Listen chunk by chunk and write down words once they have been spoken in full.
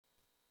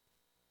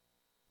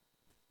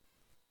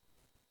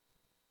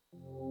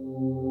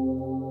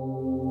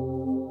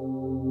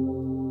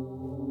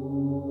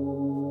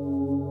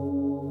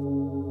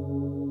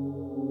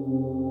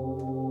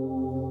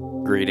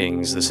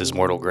Greetings, this is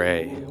Mortal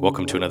Grey.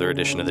 Welcome to another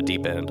edition of The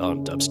Deep End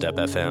on Dubstep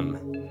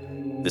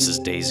FM. This is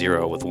Day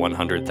Zero with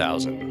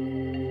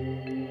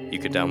 100,000. You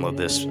can download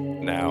this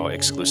now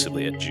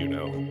exclusively at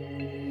Juno.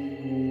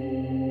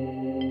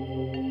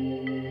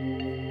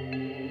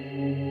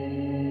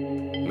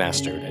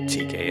 Mastered at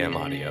TKM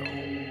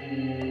Audio.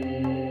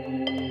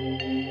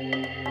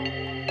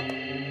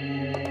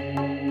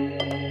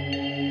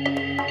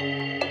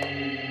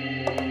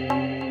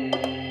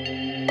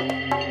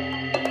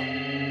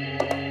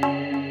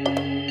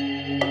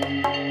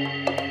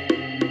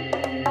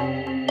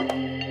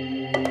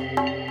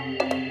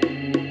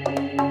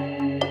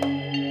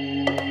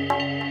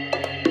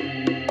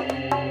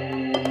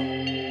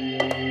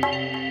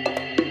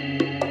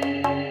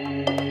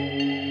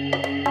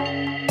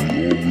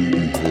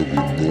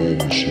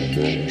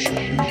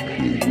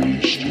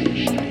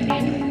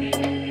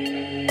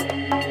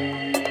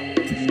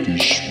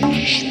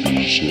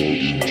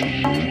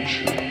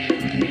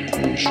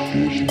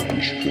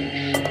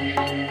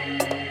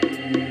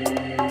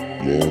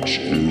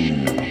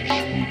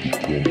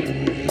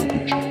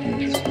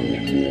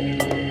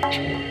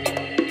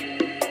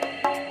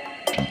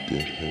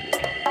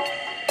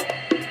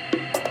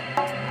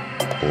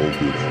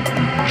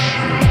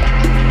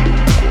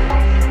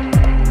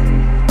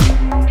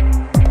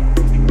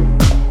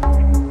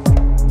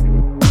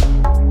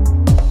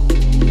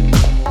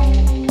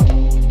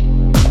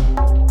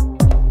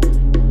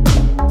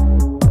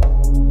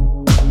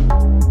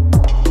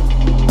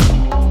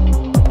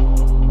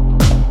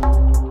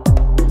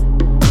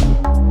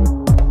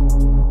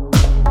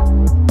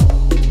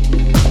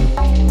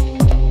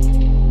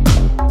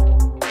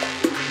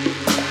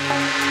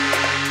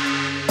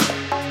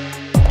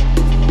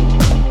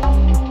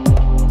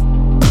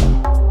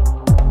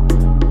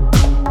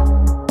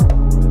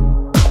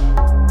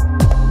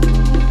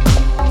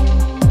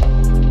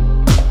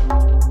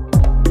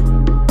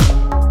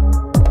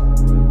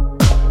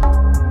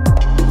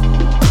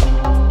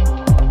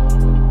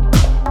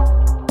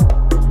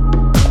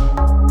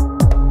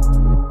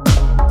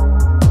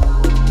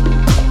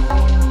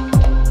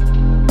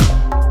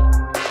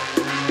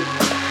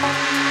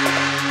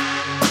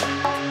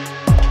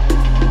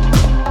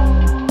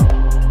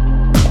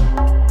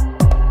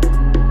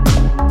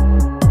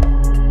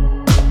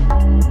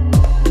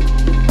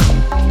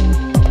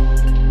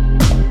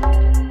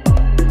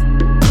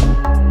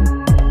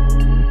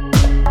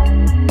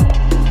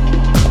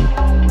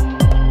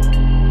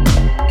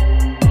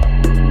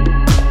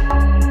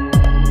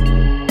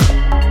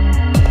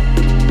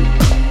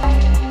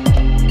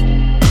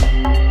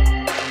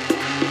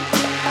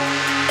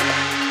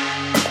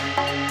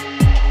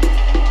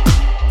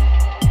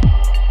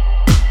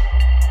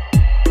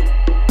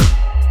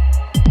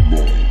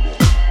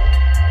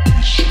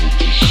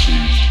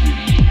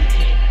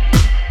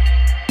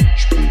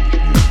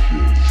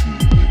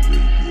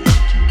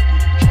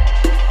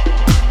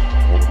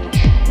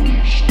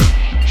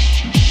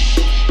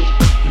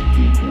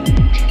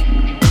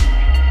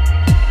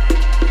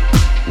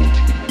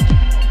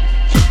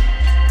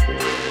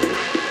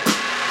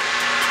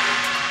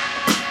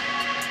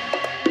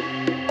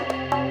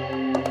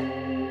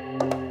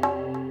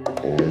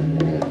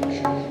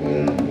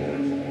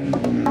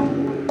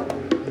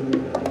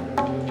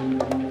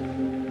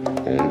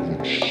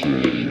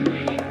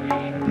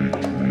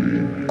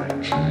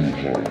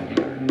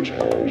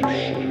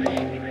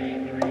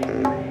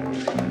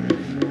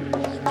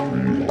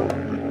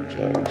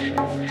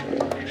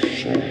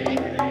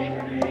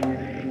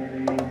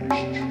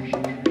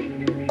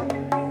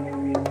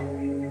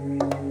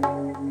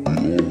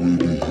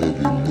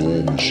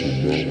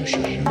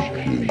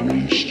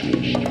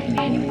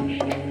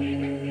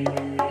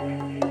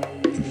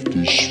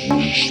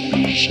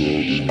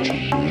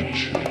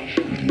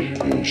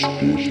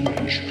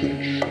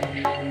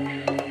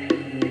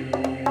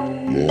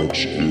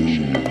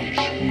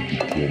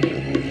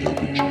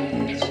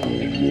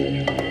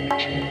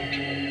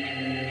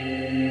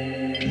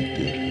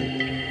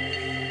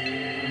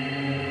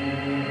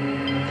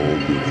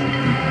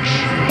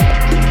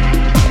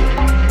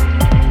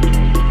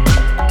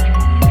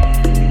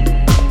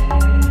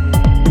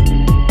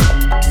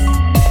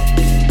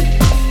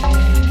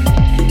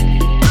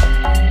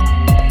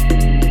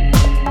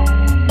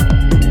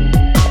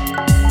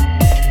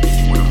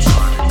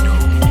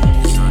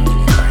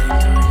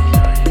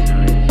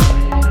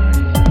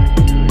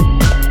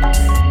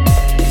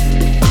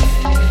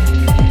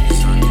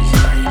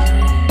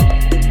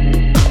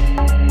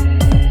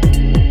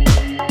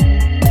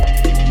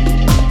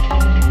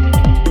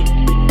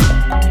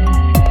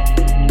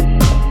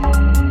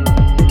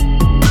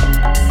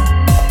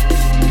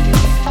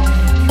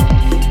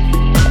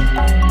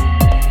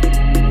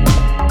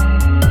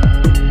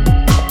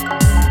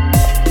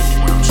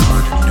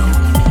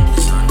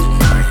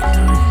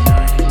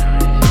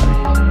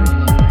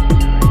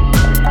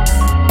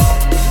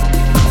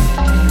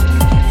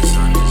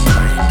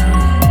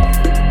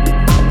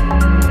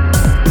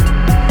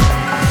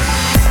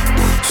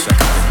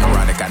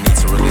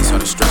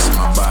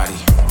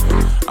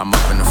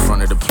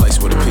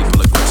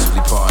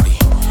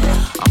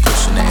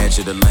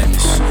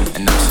 honest,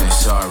 and I'm saying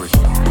sorry.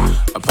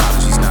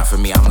 Apologies not for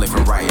me, I'm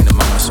living right in the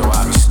moment, so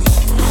obviously.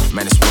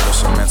 Man, it's real,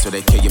 so mental,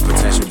 they kill your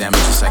potential, damage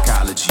your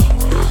psychology.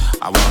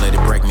 I won't let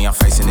it break me, I'm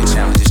facing the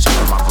challenges,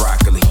 chopping my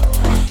broccoli.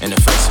 In the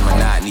face of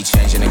monotony,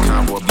 changing the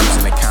combo,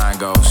 abusing the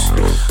Congos.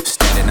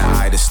 Standing the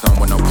eye of the storm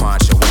with no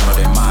poncho, with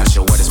no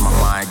macho, where does my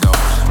mind go?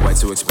 Way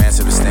too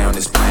expansive to stay on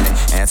this planet.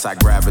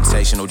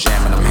 Anti-gravitational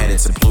jamming, I'm headed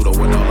to Pluto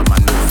with all of my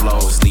new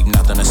flows. Leave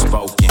nothing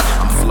unspoken,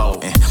 I'm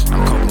floating.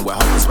 I'm coping with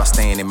hopeless by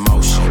staying in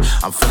motion.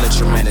 I'm feeling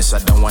tremendous, I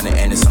don't want to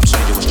end this, I'm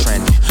changing what's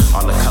trending.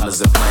 All the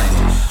colors are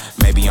blending.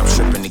 Maybe I'm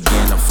tripping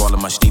again, I'm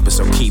falling much deeper,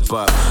 so keep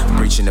up.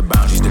 Breaching the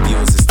boundaries, the view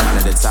is just down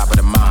at the top of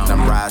the mountain.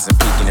 I'm rising,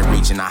 peaking and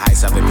reaching the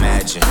heights I've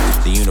imagined.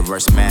 The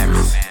universe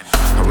mammoth,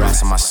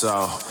 harassing my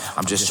soul,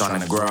 I'm just trying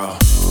to grow.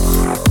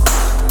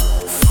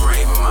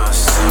 Free my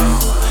soul,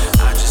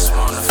 I just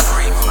wanna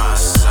free my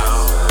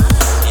soul.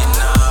 You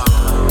know,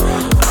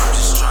 I'm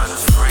just trying to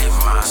free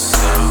my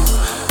soul.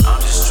 I'm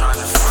just trying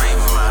to free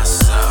my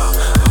soul.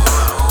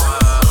 Whoa,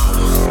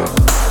 whoa.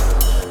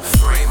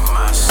 Free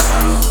my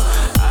soul.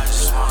 I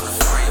just wanna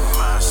free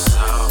my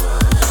soul.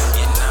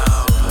 You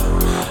know,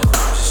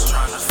 I'm just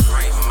trying to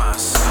free my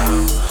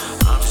soul.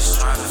 I'm just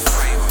trying to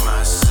free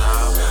my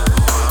soul.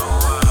 Whoa,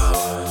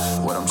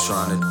 whoa. What I'm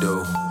trying to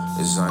do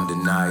is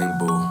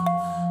undeniable.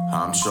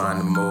 How I'm trying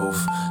to move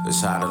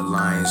is how the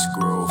lions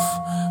groove.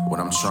 What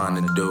I'm trying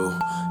to do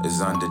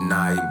is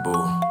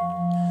undeniable.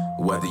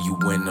 Whether you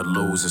win or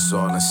lose, it's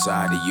all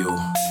inside of you.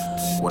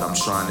 What I'm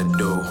trying to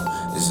do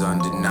is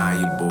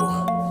undeniable.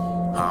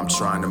 How I'm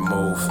trying to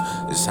move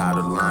is how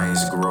the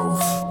lions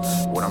groove.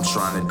 What I'm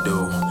trying to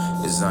do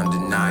is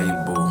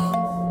undeniable.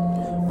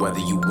 Whether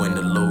you win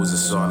or lose,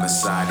 it's all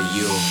inside of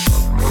you.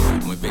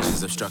 When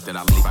vision's obstructed,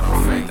 I leave out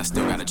on faith, I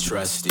still gotta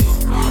trust it.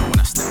 When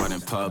I step out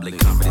in public,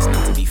 confidence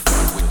not to be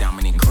fucked with,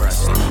 dominant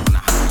crusted. When I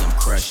hurry, I'm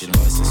crushing,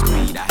 limitless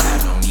speed, I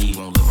have no need,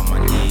 won't live on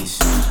my knees.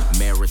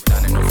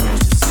 Marathon and no fools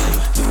to see,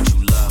 do what you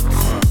love,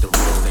 fuck the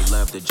rule. They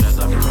love to judge,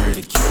 love to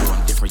ridicule.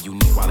 I'm different,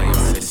 unique, while they all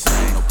say the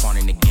same. No point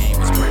in the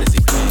game, as great as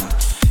a king.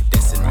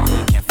 Destiny,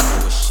 can't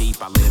follow a sheep,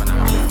 I live and I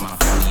bleed for my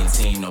family and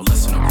team. No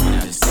lesson, no point,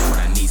 I just say what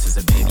I need since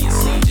a baby is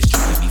seen, just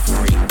trying to be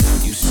free.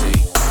 You see,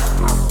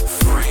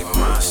 free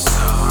my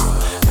soul.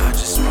 I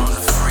just wanna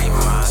free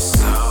my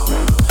soul.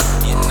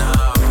 You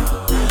know,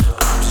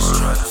 I'm just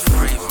trying to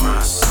free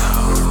my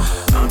soul.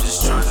 I'm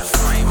just trying to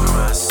free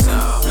my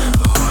soul.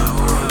 Whoa,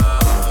 whoa.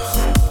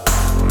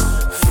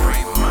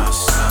 Free my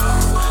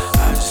soul.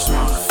 I just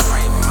wanna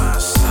free my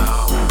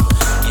soul.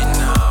 You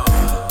know,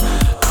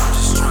 I'm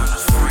just trying to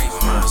free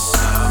my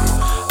soul.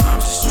 I'm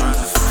just trying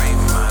to free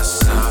my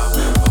soul.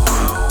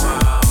 Whoa,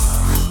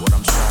 whoa. What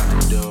I'm trying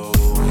to do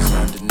is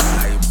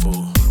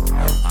undeniable.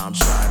 I'm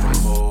trying to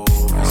move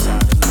is how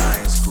the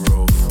lions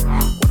groove.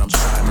 What I'm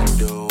trying to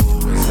do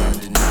is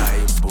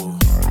undeniable.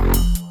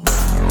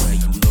 When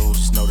you lose,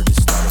 just know that it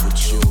started with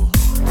you.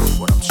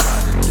 What I'm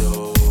trying to do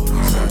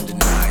is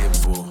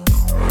undeniable.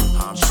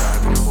 I'm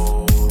trying to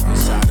move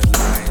is how the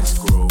lions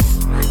groove.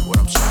 What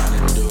I'm trying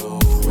to do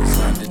is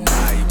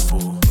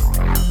undeniable.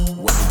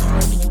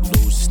 When you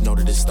lose, just know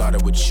that it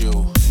started with you.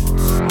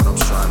 What I'm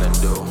trying to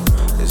do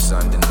is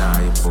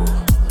undeniable.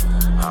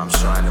 I'm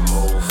trying to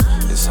move,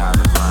 it's how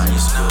the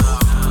lions do.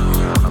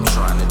 What I'm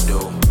trying to do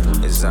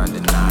is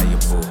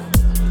undeniable.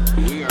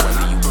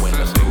 Whether you win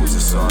or lose,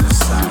 it's all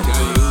inside of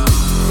you.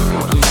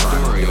 What I'm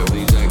trying to do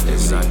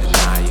is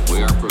undeniable. We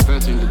are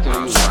professing to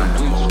tell you the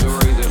complete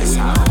story that we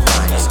know.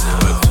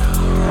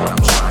 What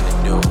I'm trying to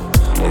do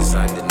is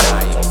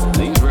undeniable.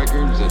 These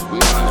records that we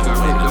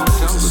uncovered don't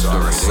tell the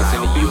story, they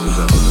tell pieces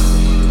of it.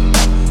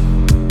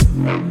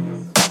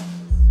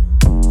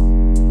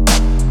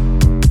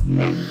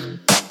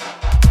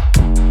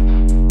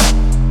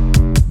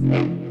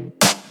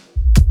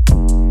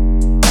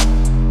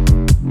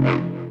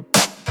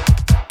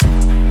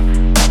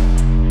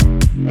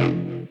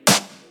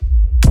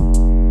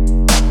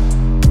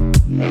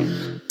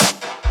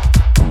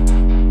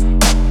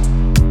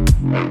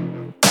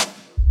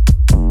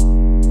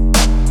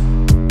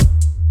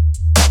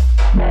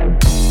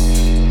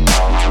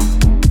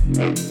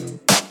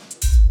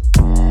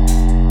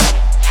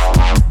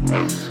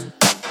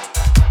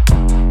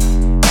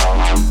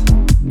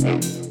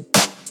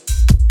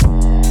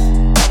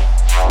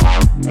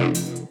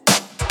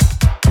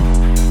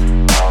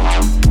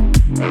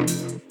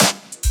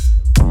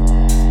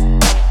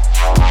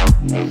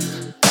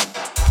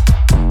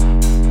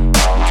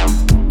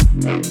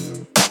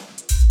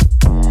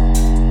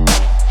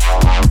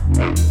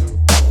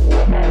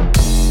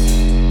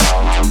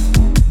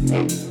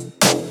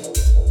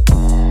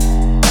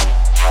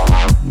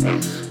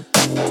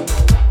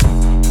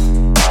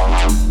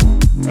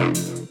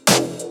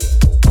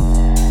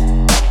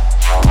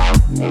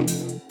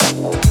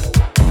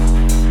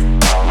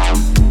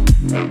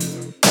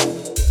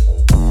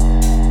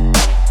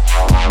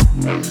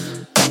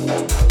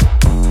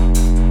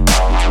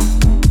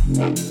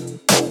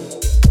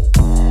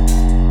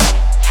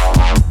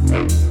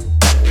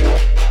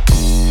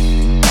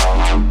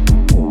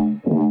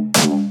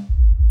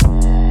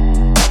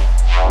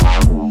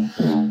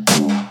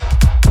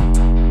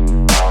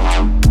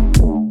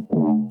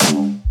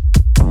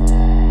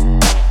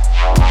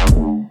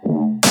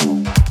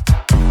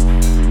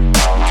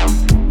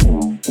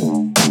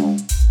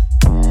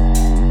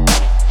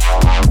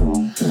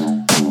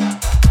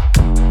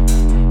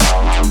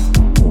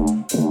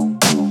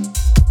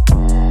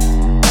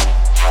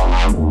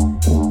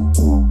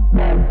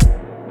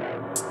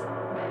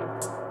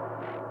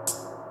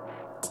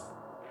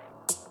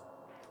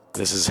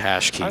 This is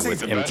Hash Key I think with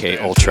the best MK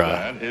answer Ultra, to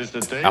that is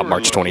that they out were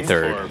March looking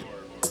 23rd.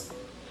 for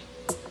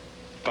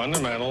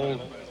fundamental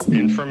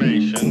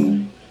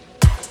information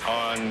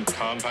on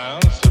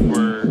compounds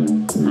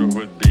that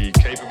would be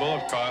capable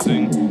of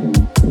causing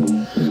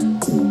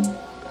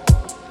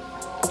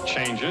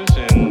changes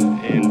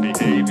in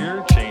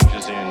behavior,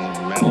 changes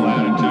in mental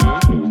attitude.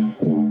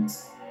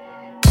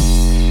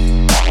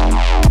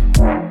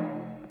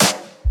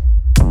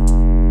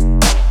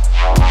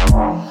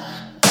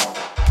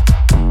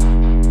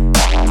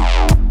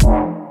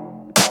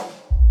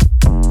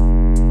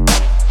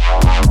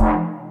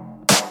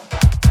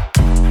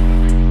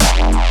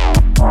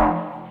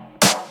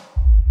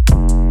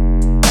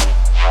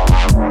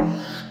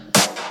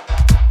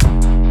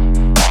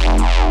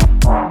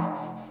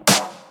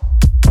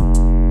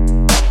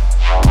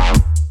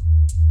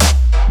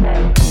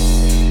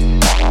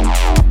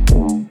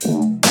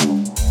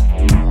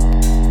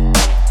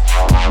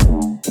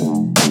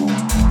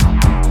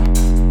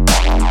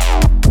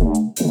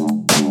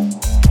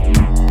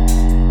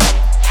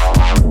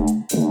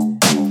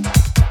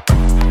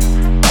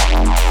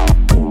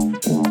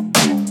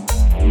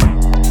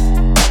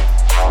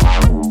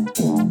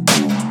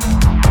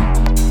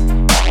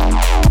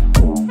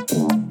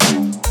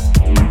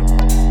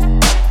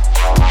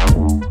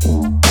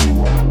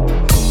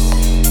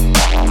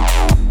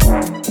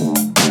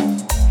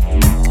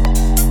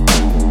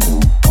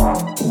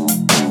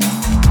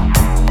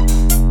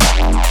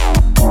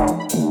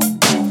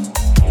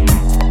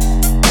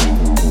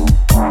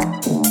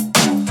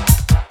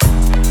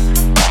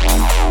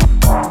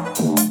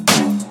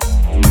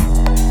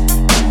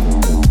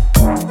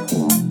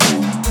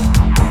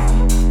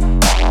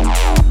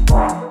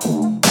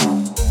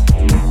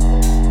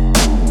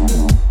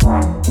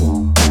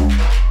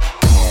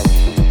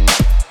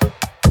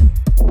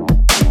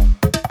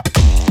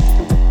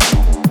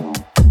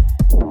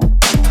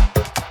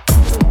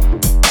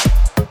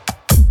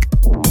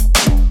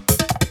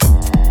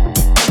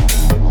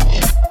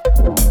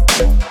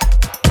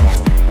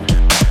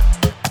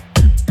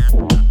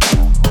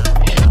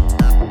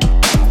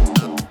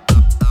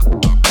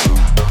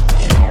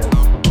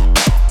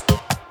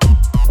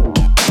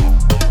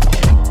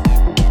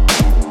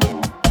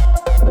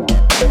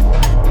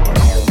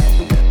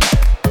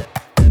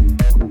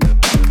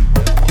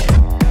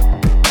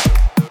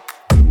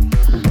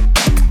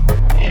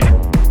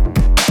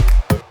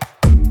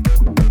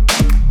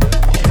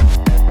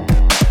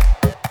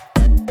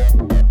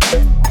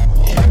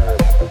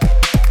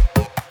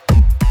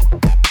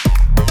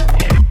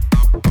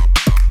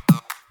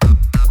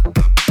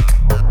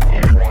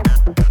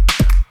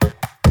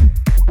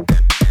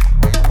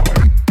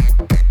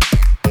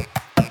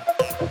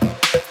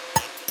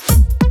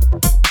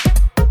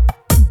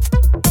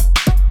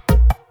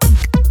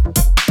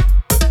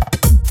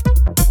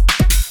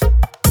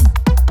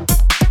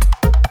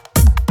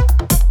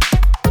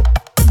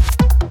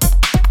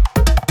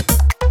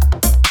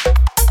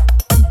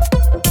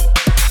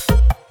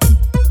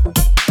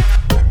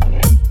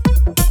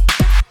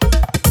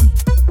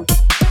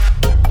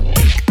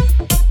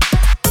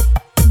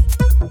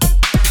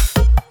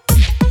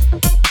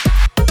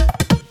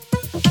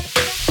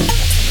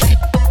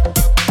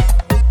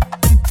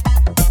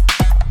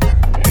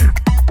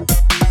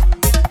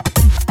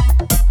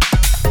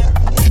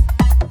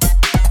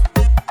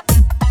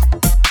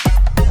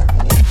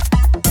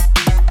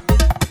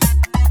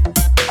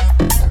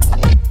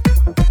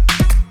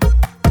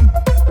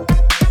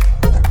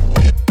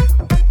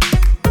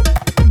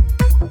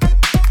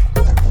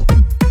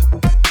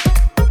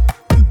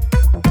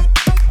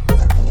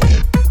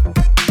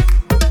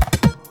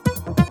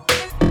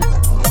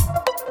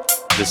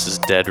 This is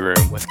Dead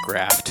Room with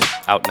Graft,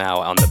 out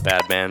now on the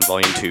Bad Man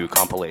Volume 2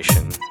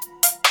 compilation.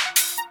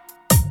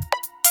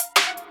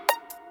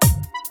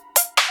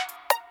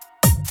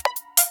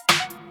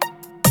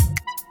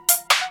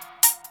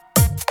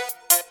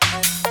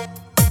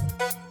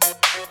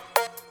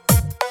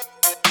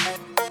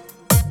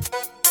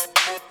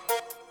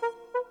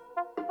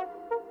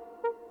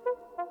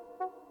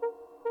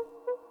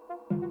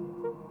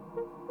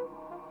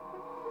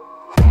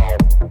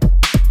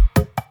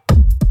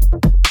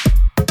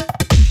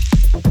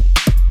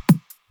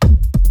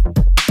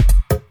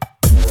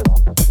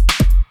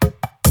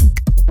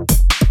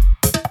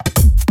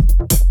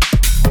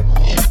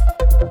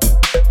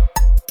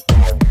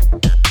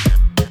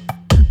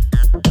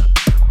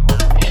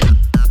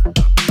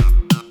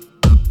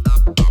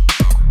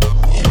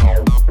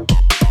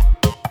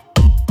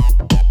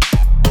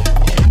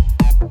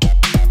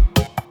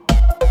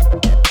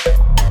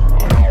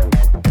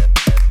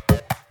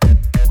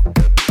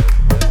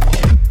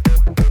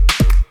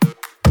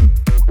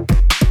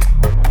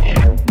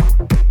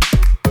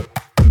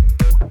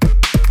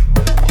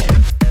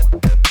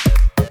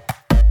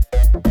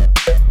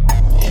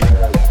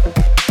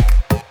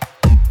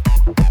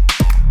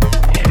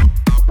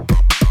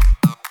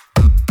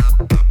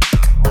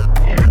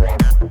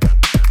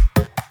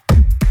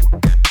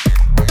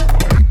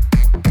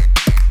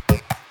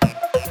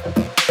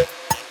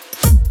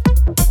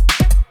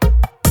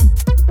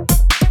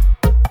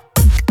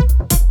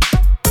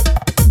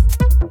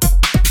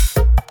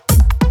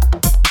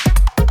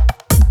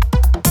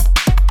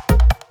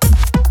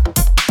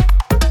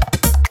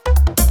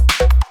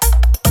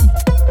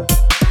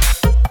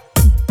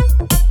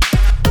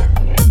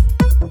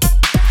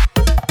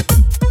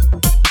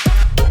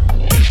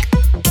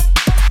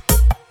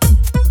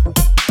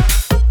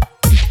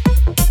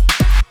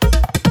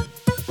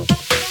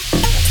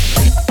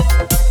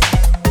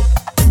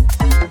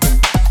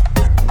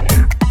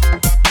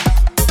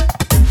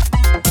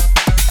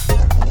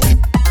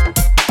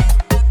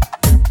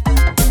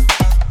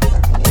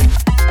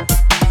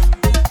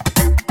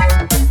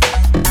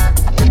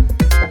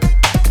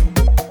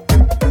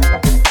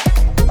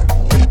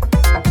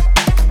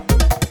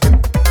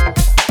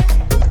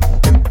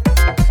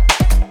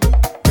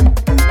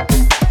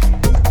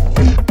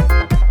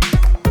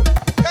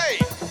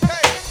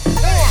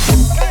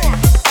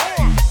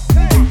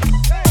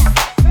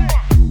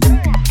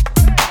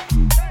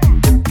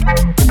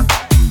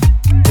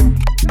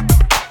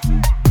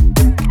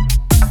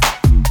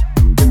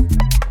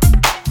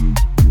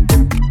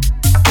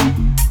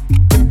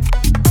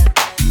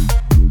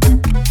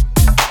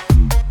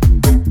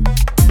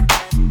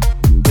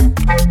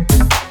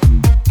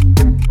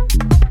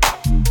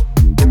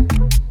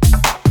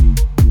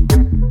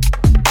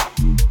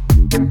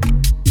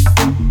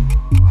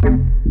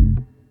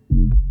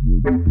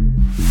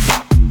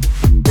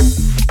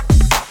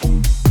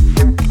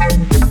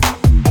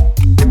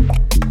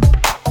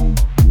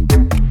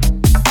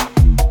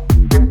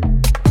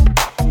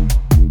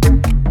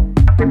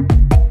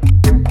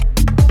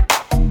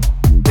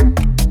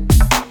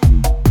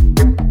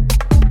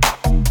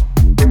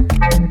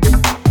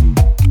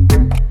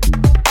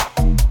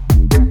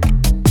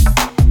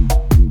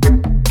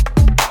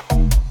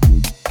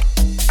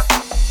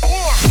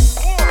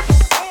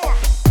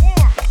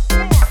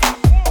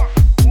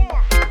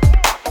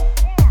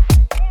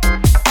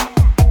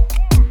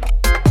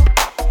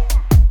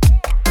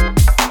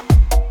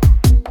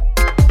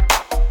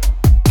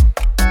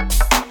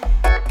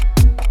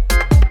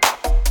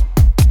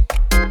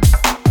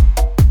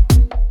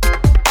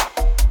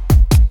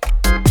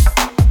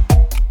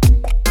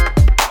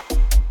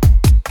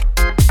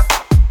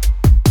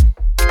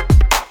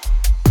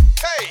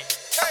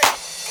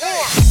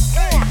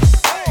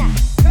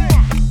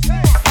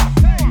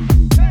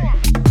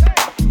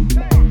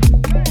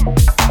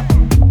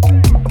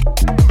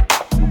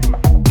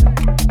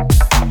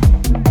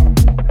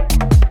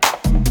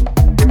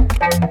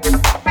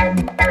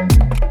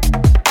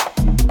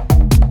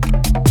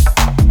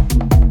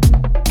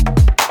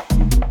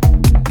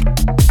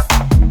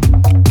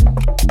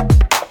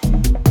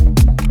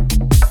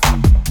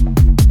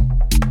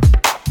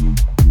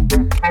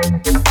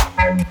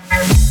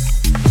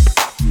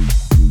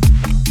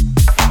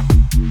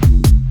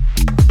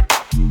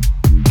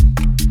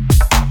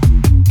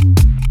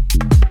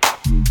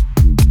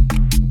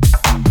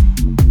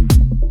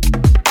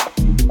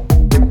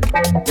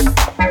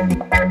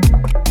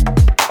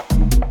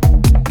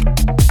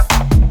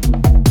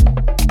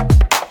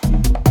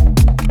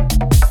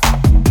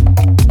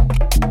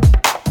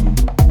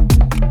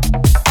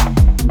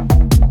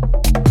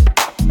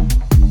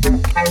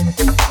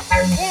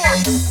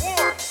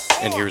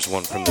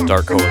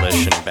 Dark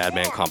Coalition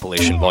Badman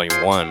Compilation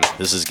Volume 1.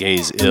 This is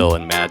Gaze Ill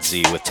and Mad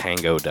Z with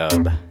Tango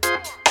Dub.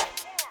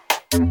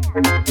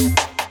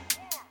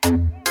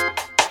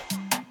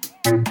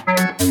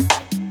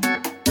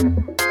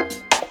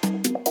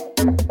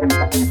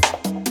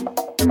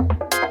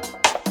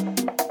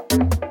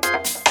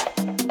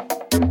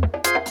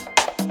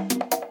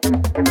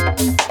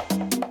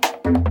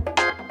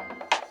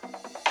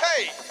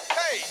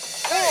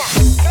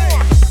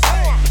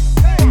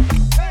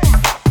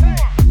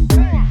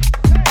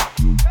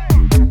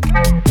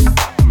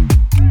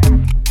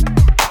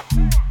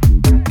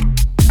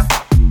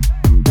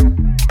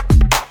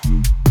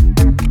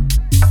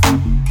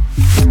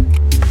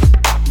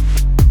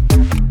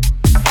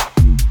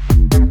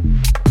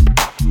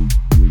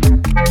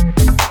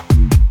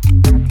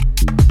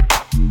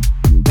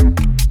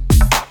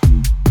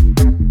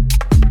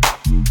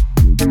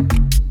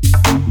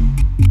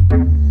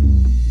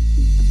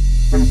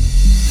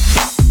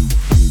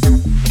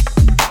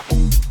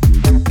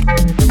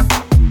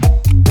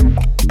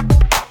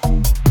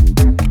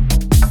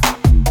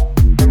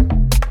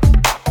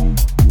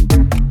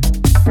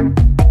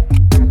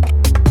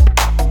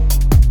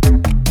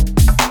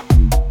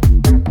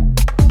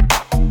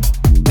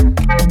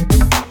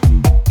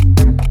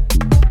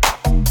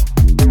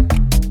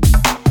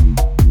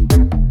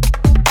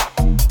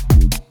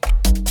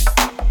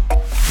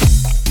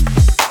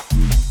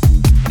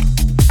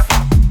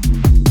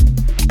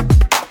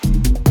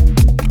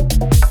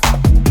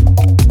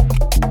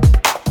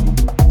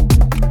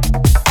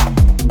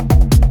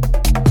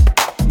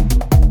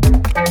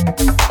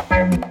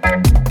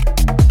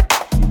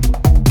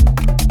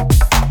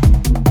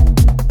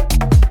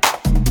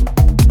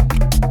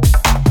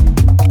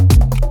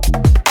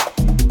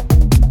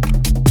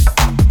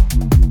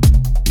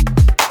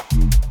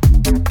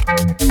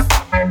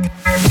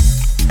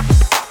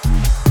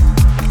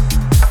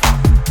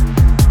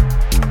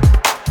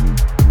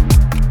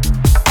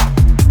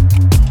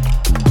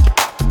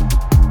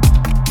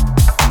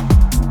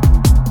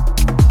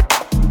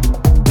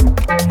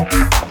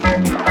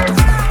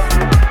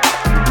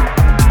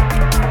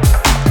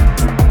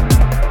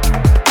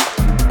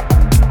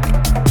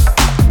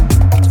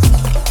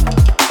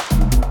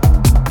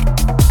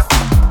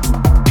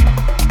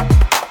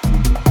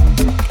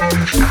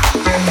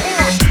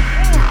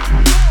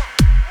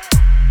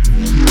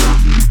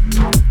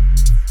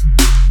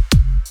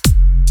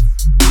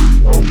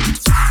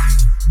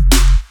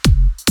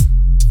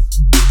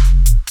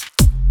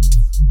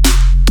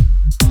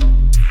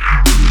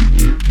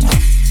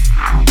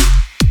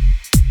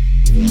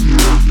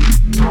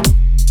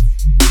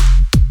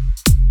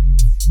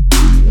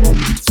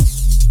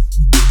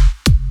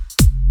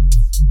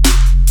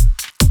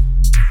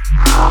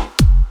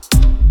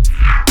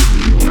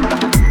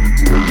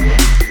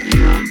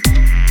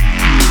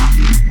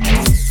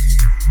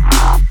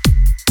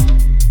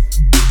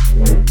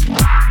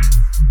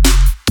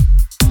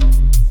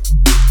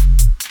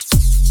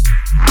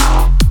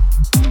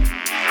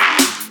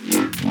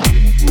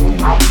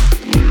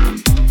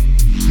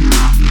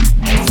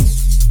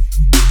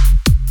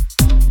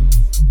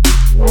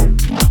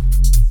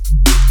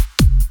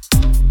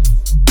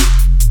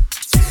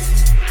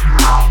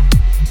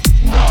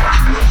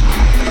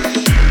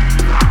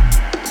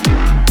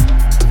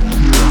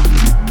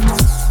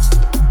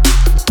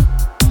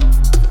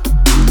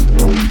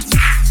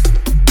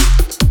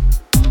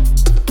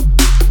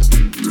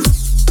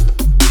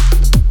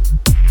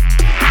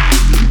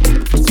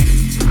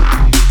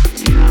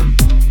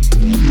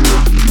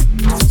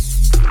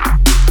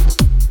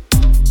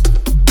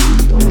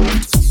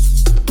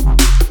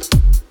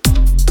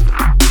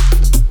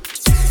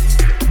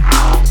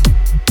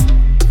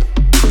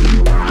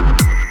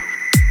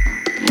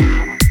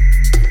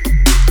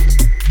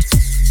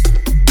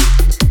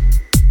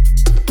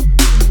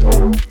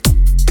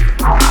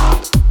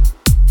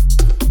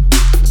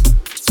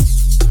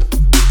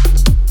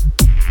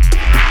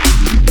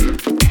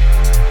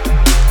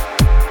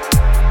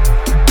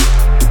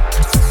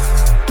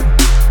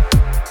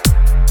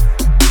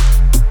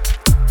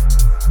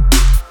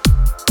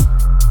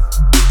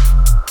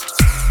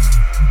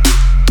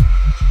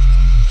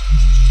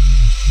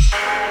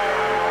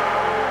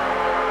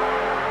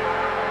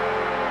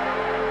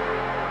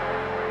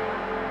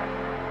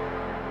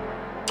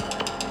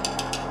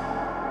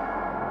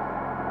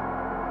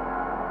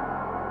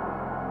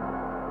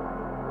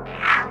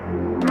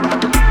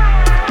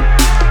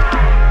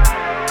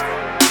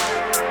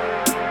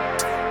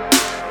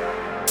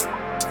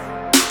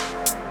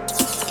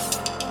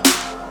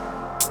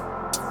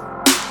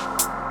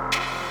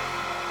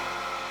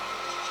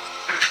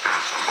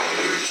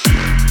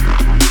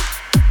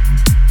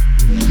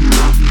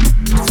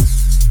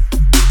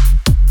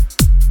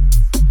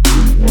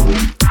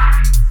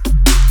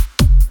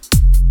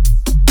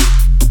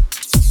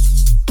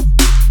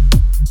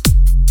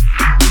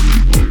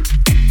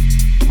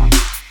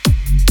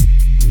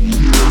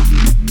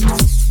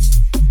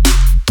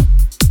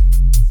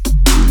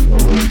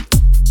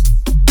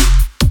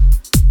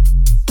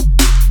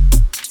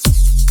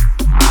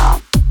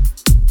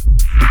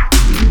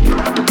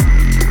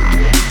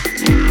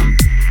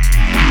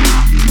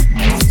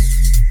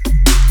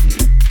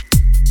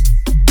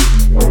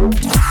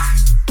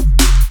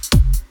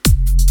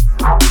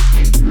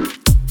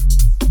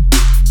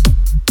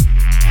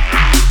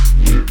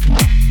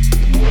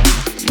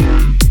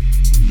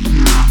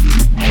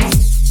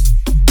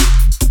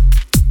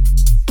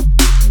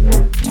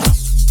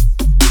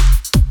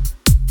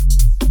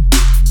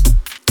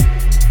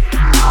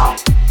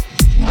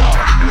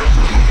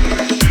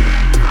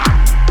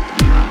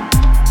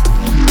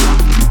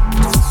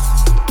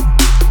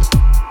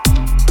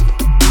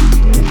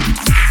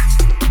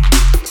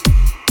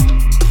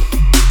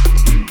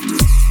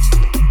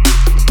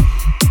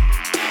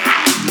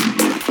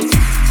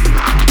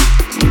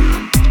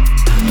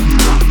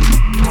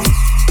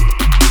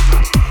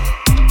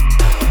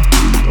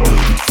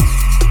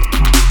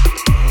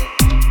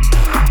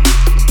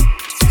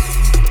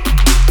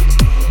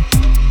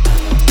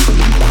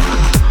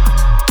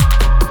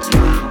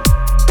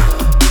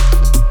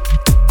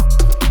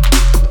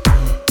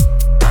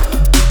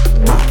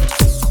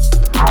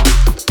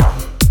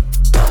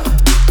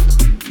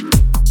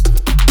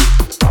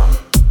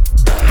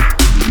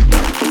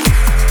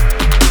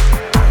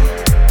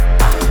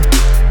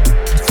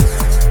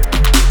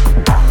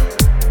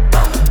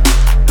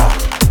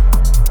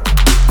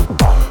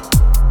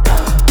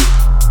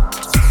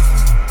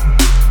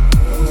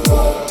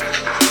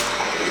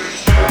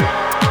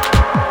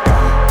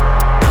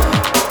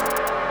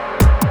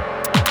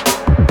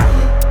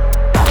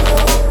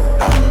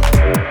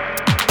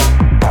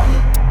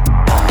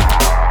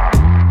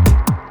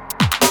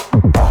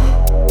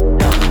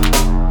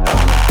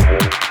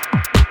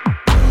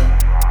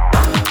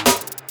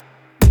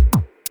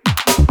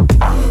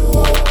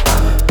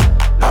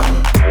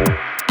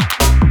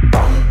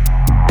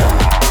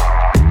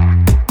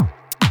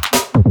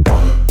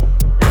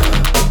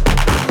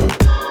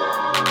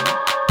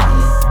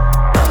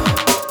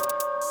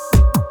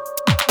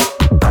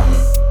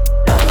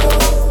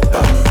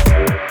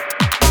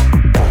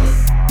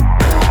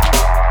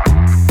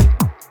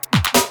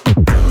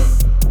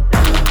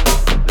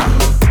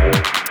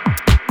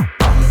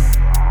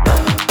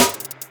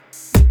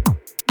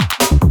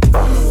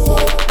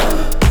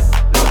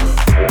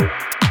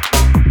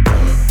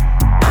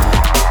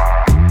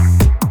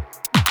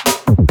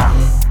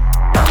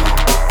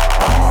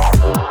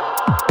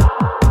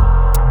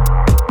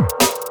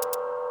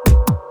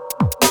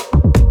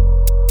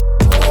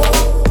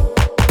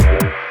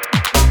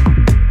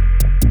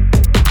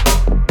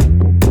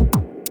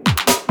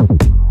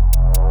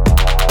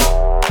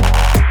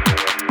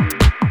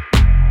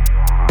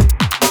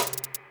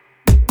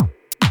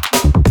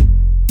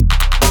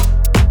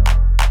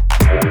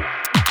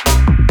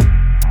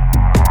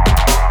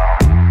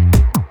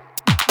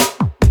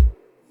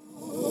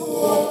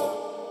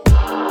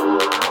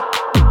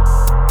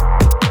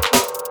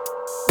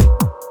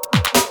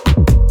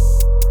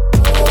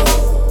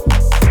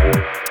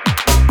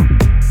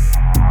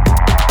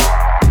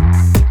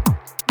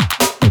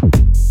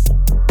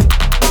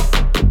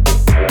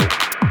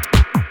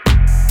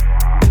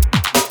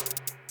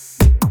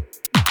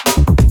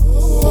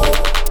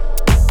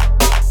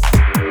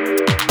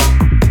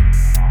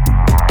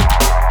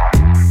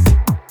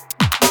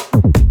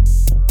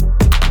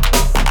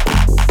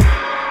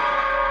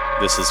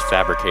 This is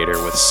Fabricator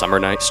with Summer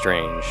Night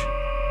Strange.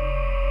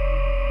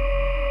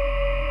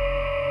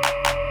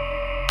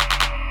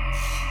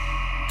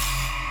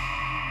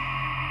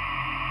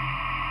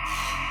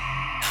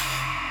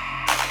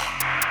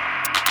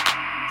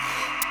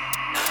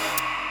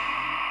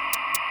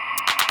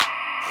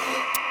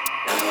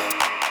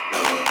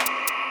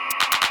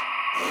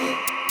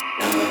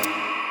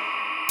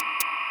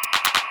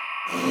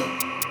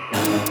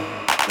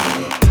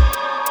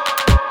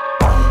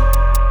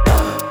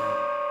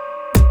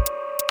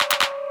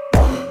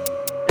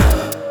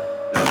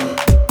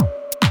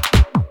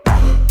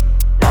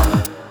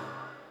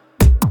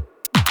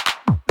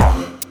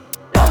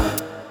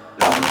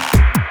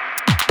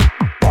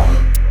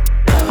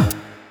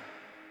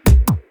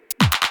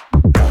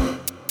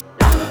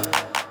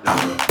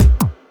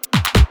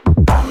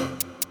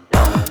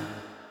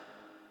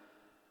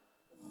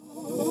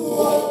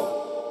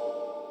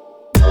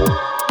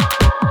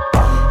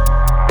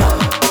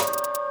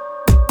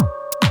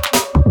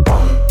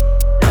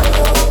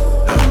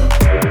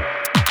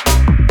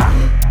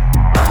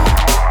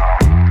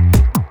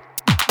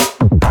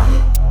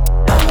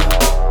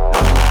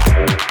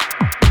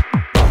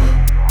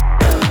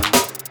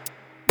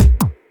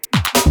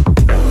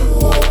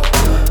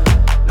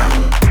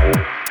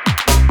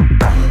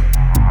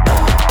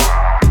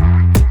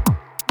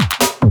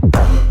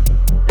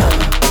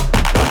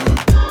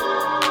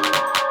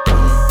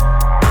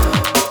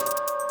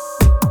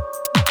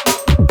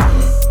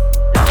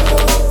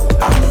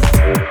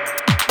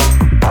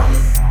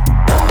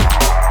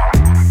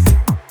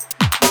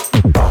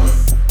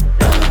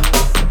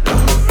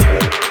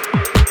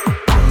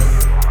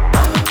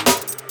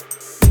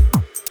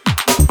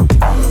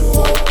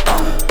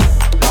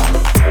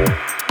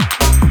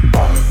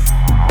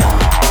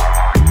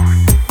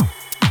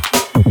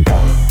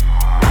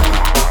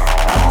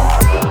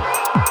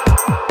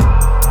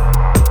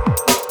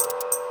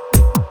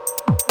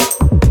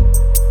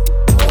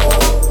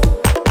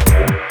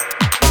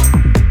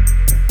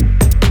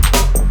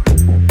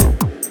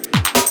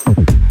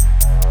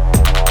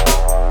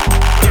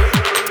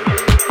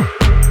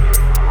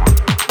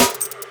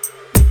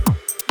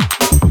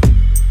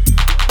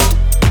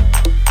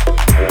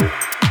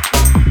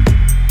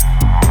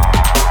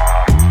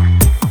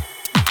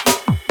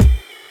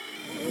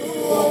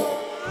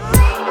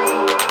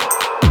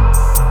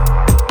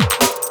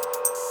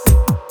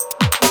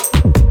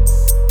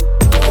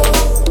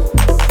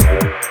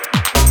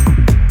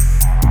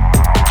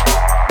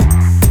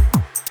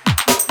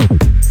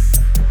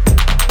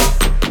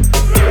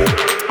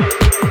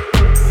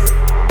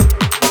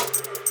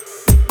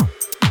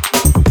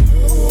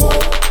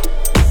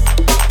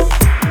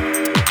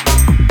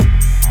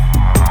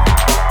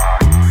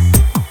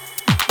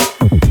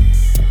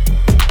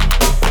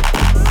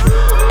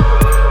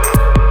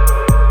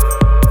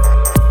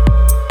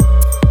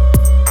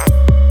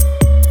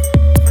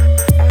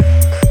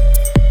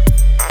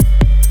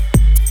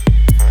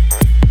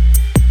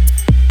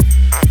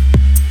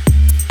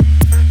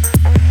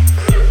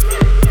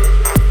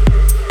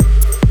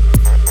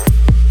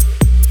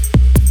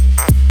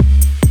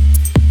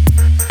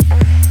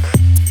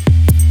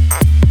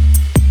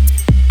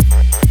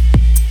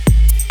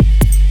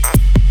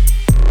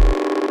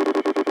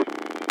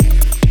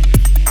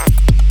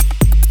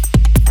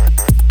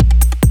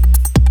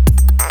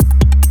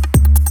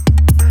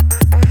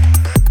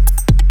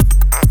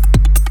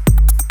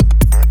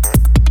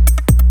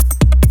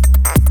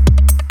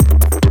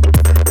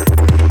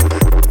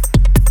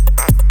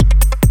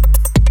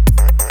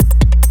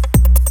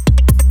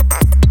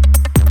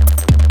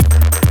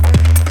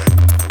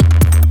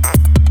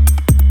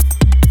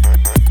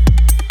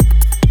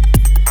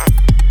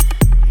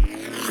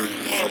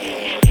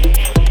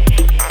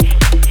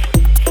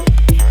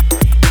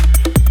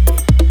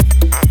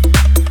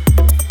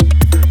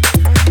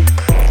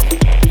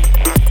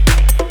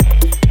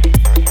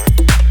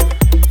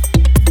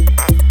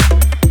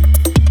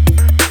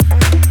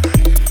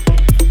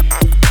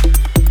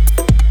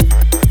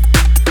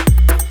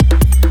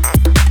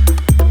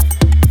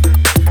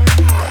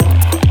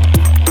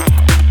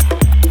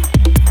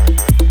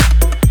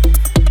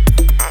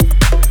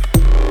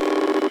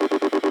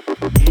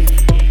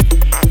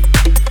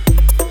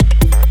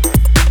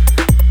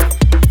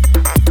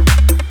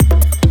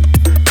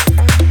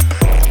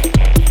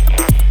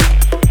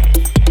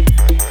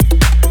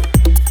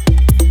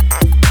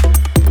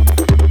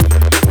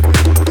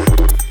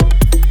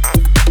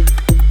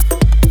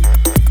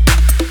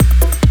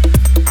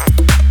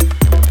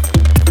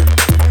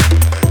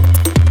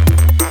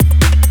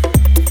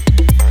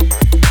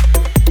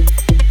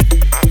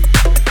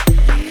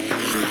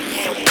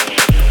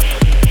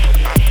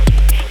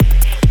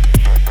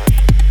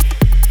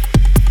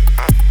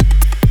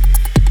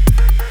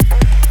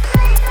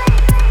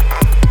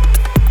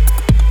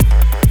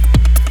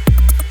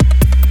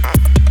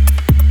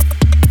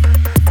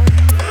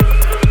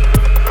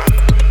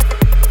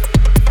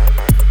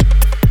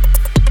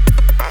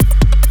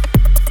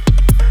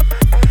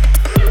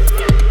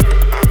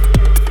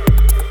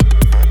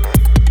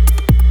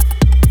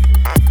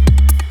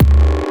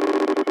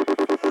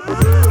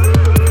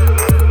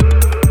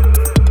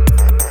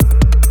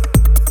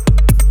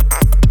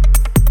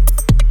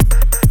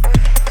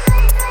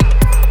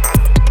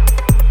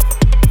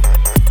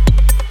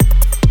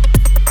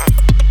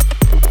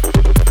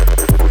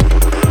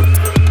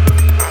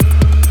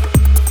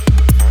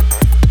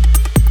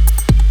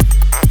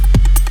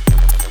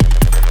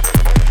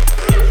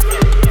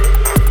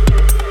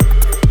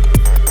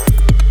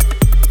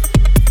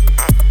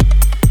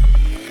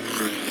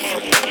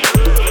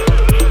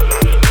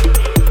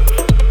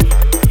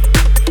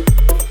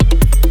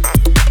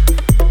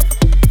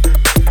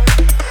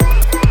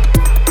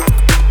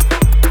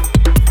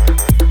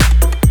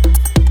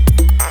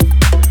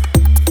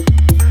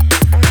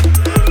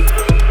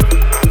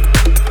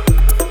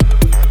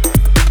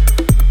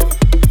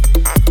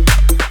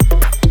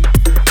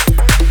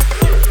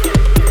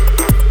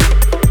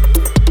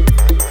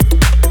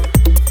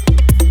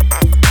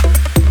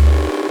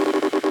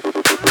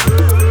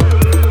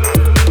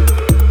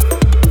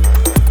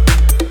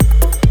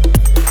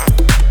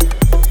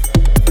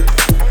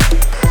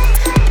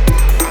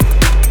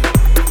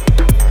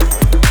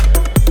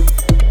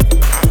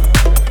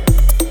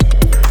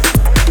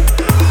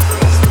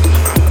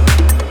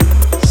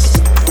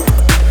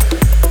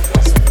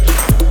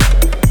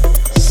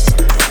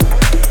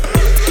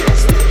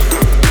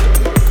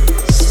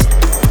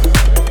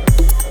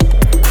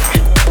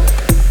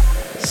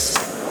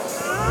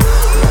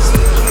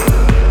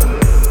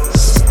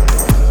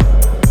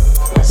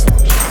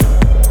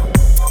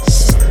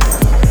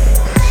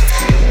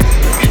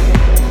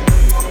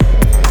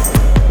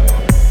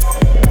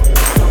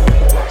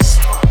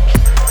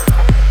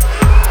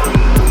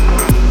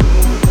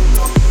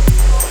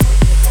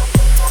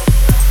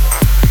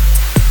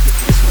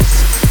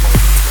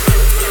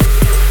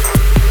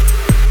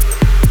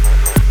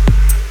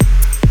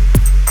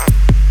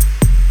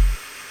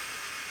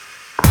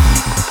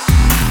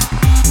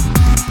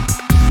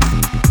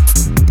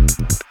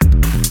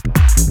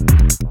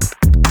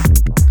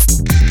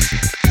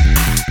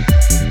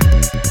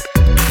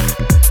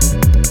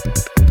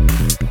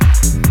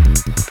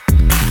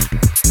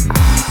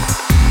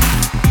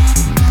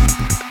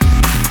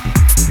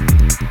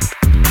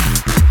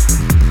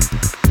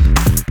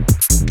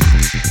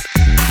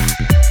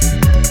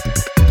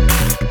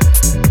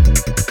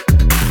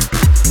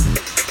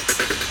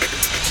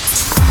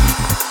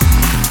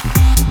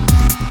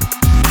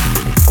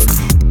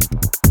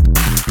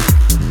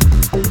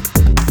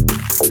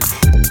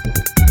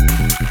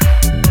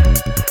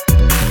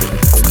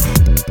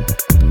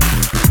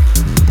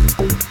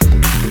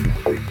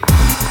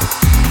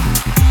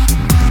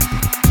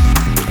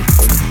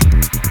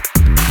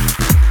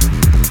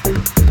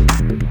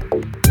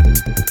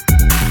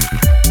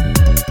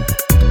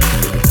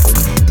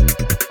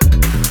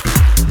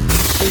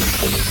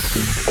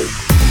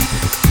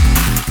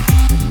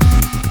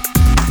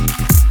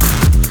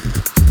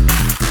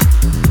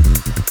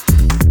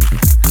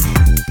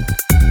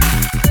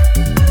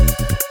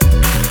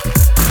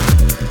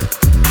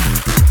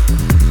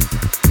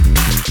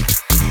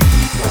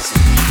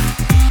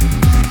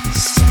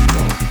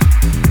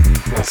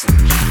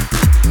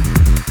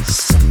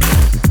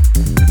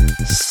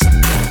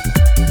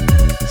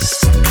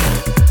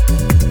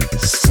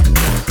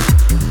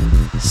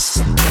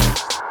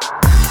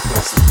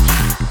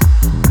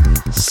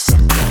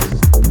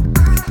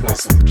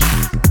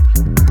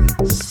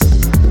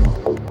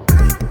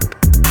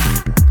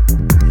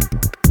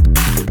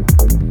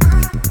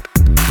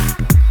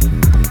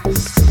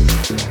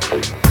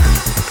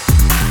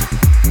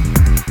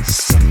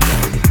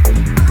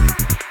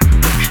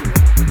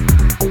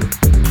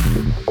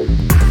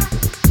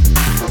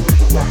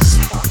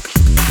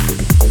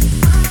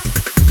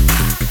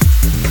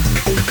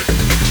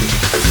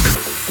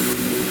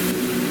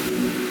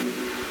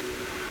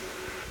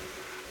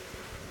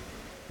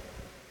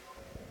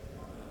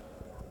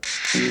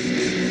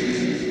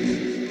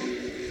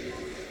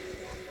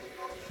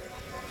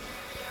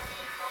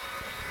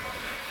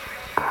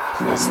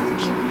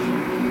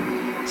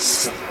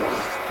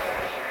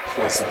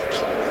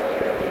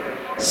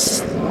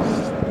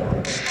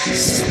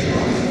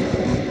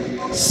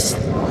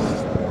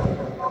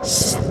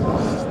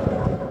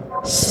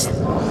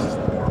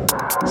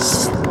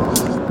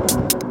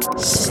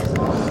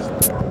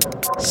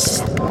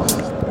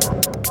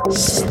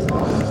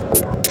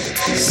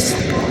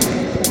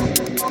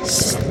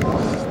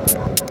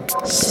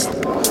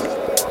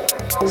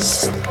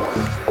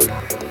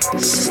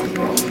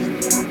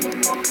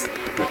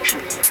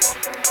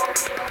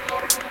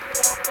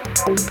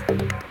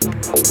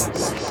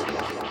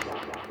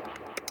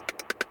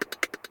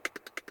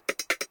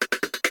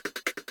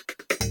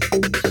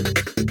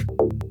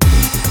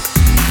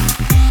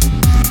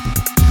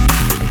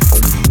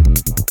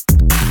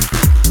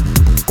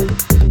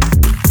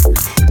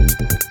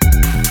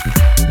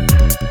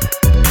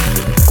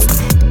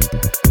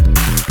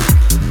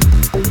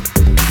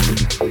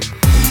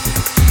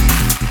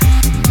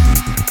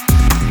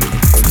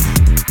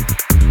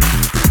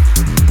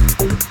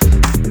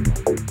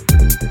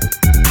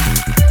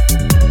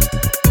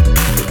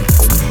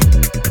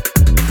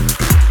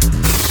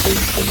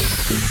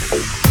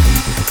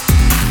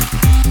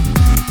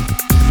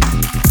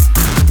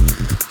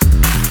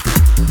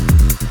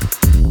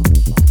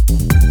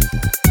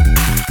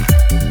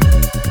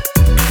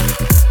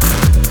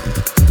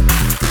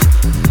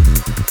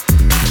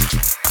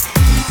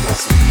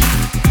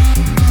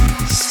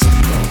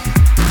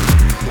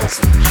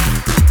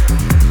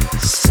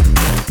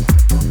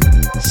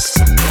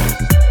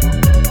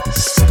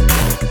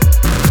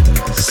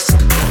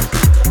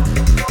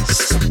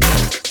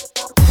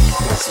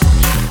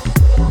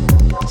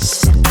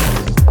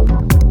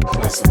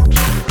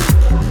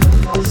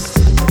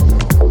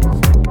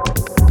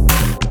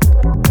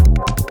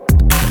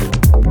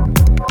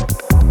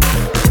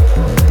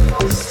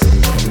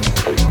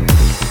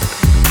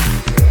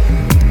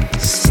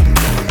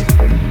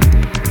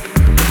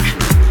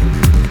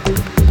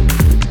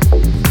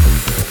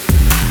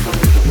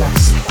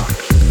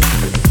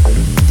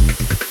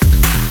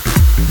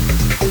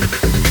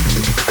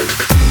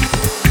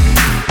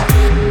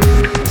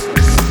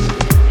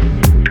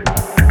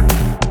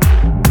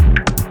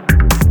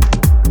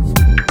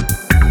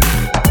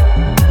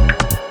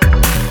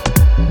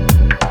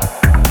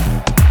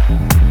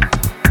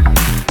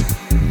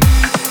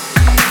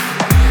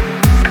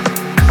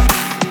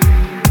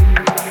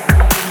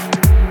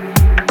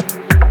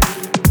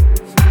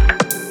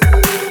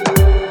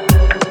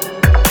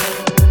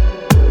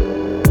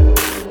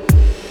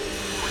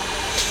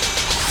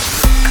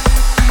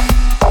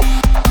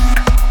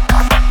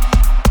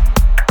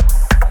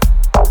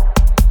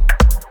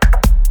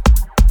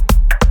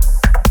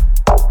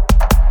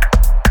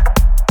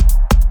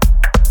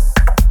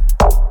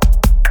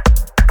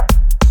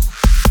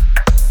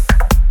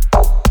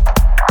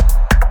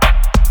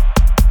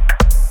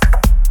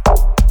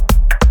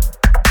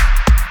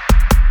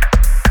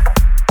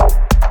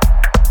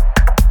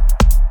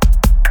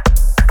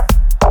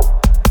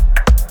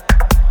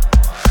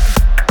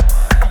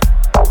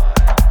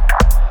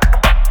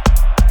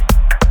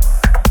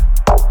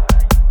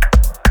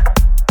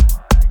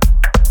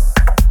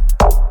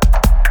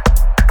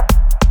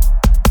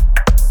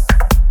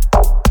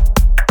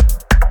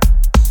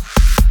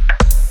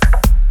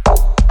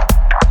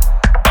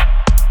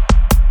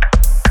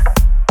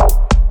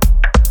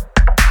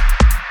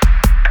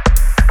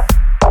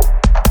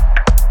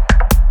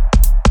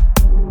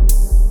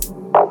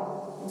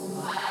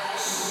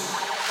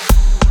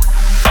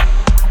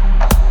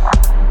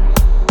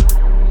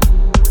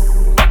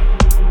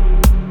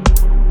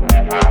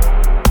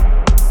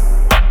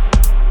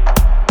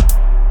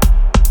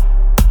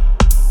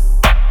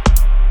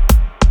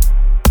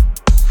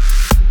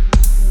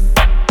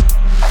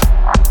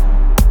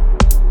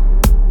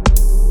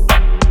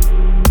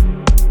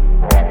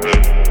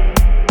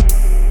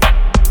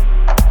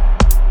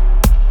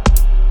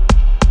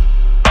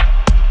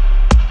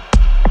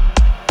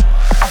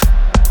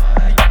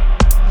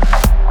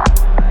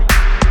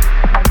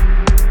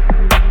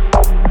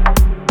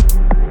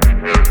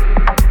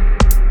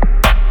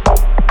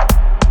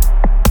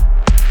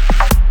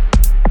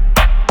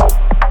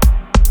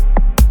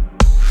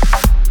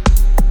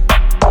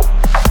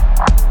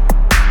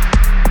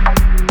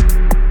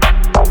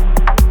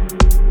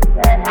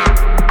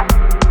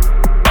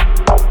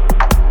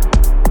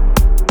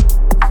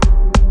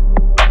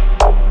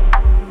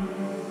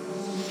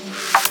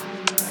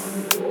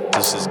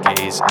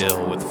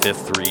 Ill with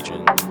Fifth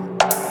Region.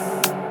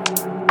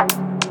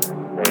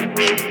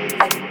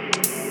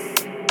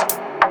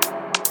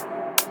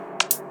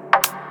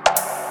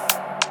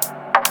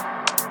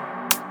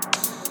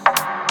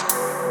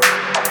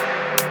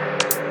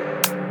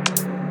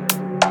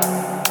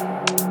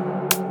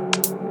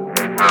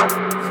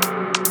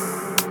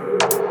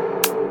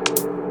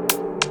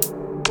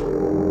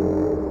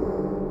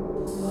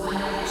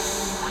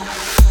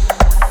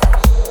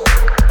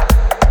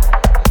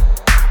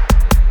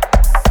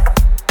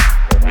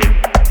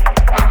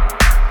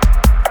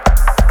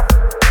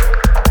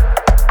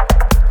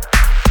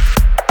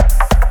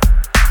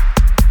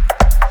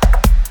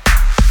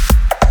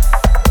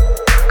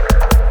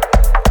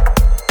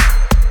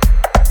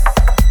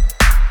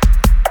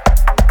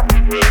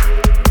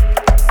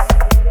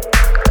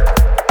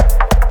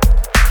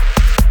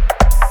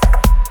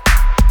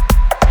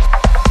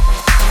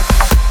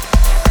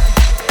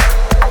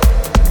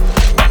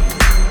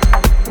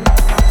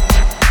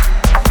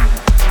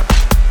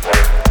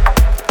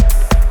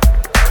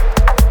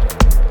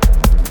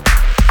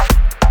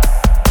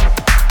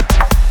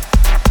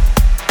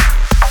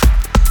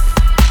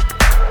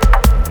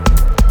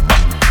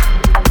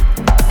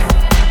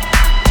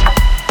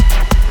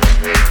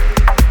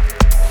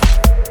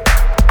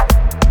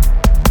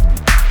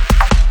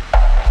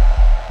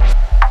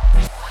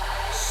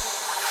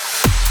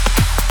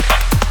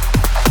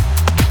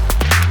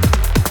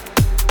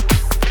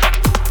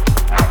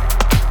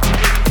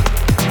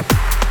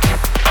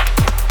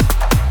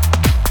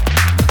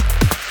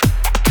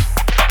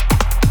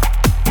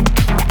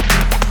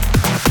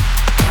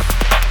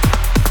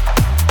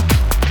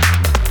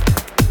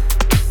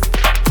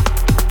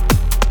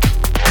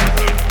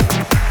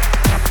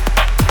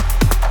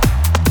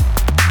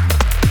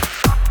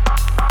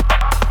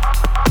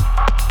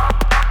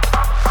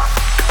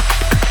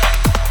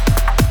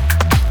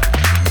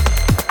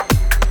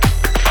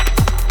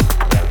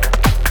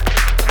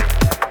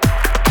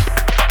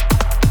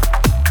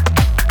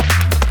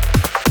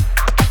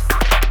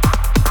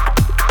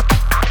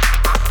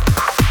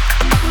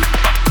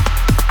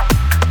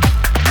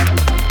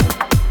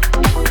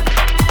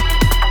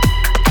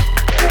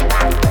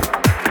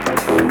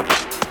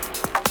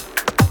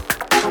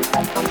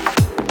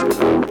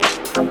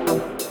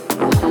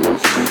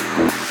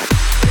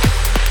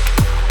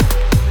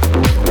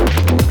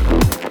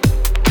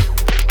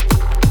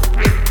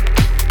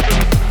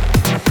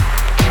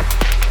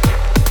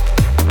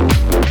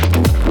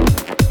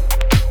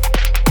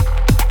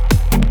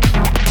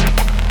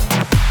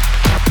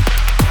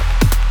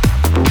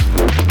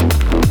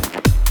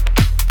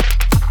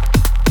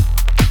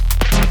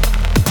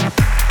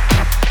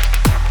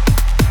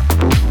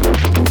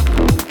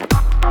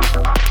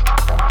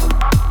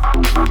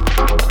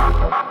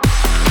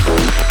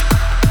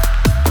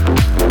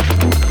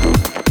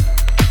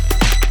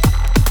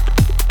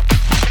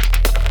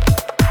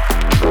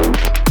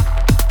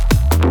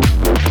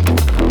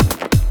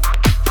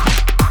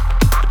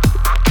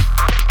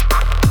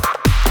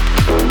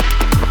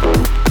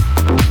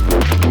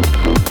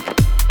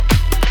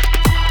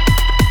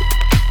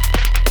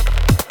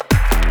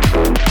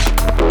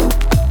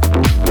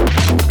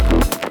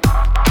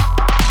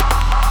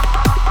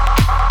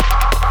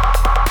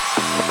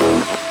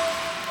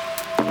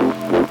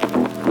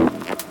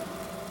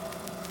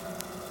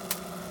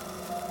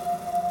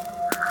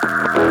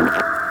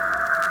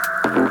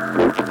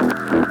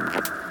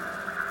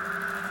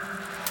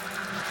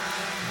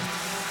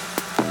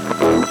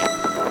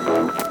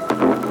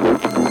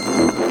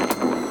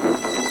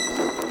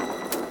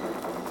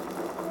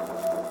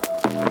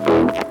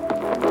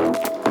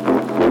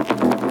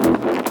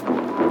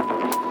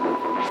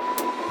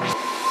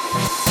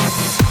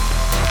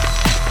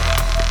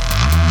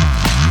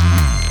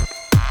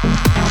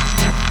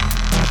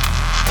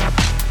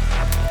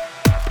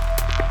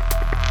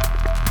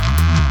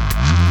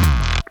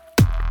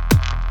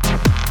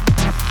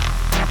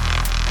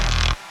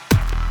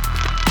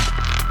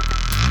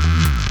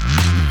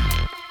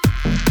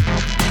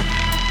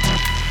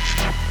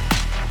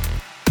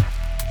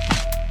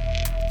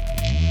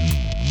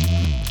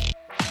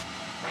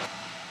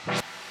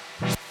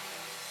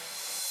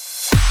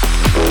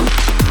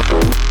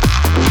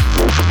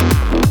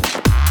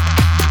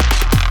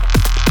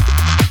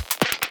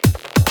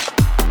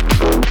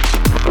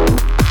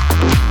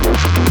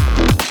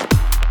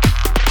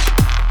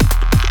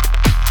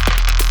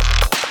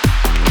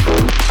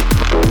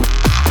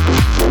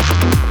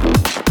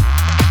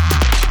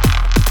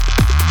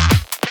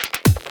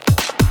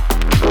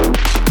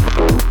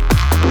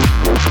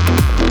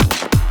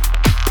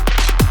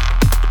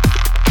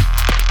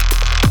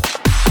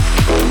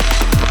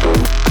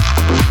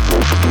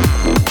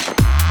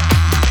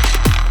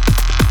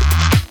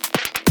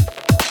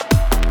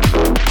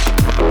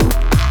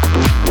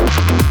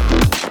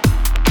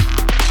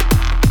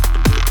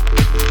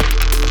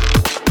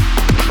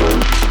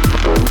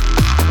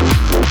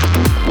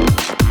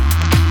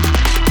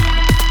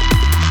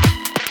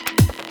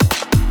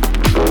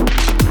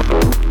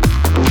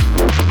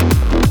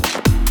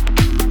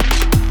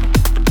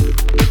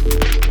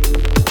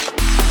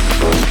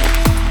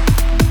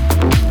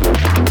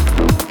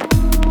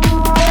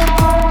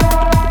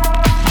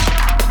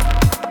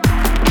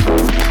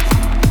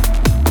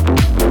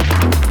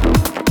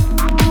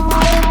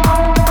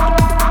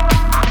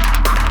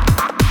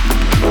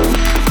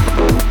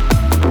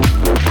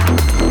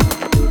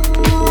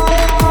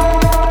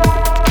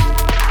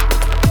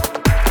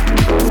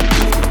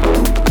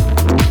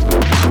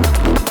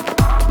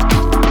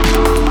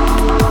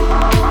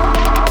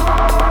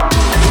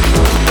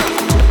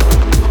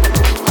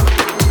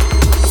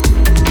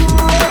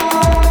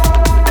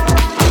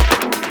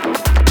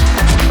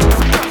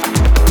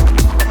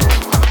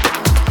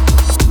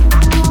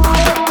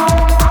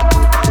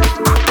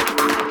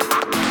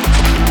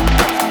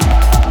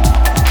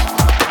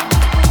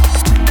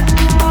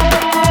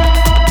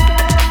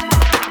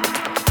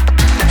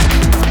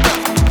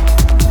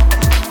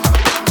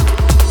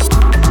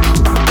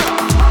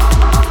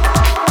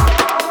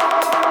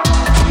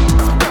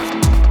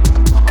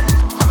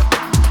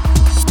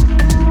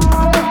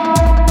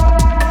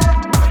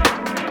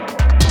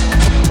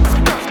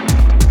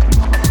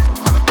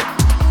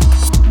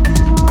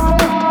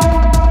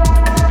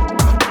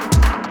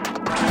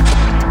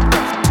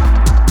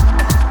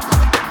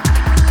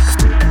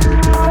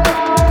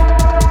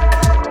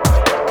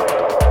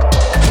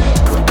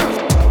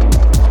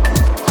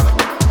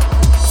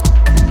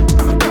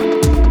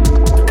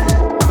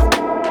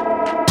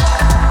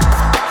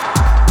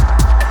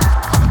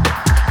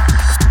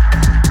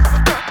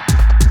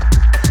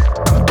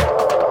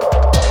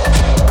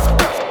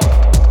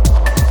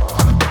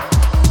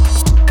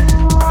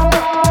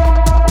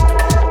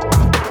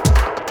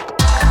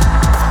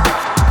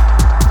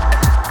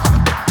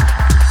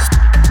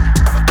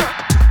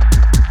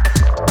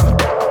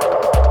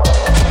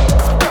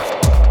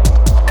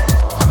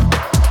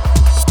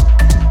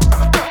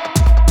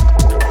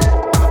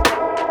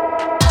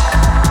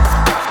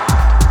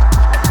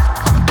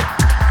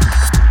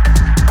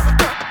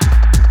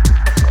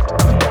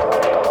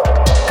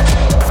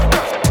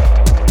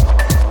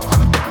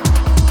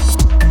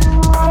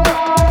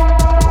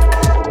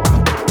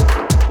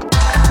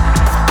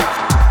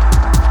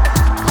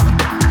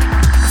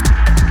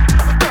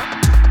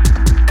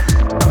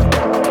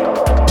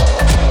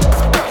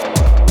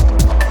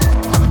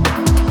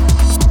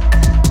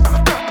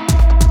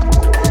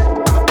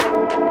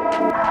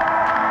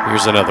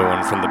 Here's another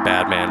one from the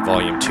Badman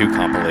Volume 2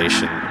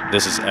 compilation.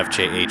 This is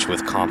FJH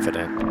with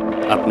Confident.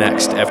 Up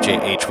next,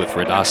 FJH with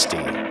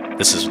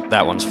Radasti.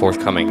 That one's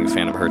forthcoming in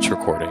Phantom Hertz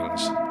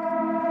recordings.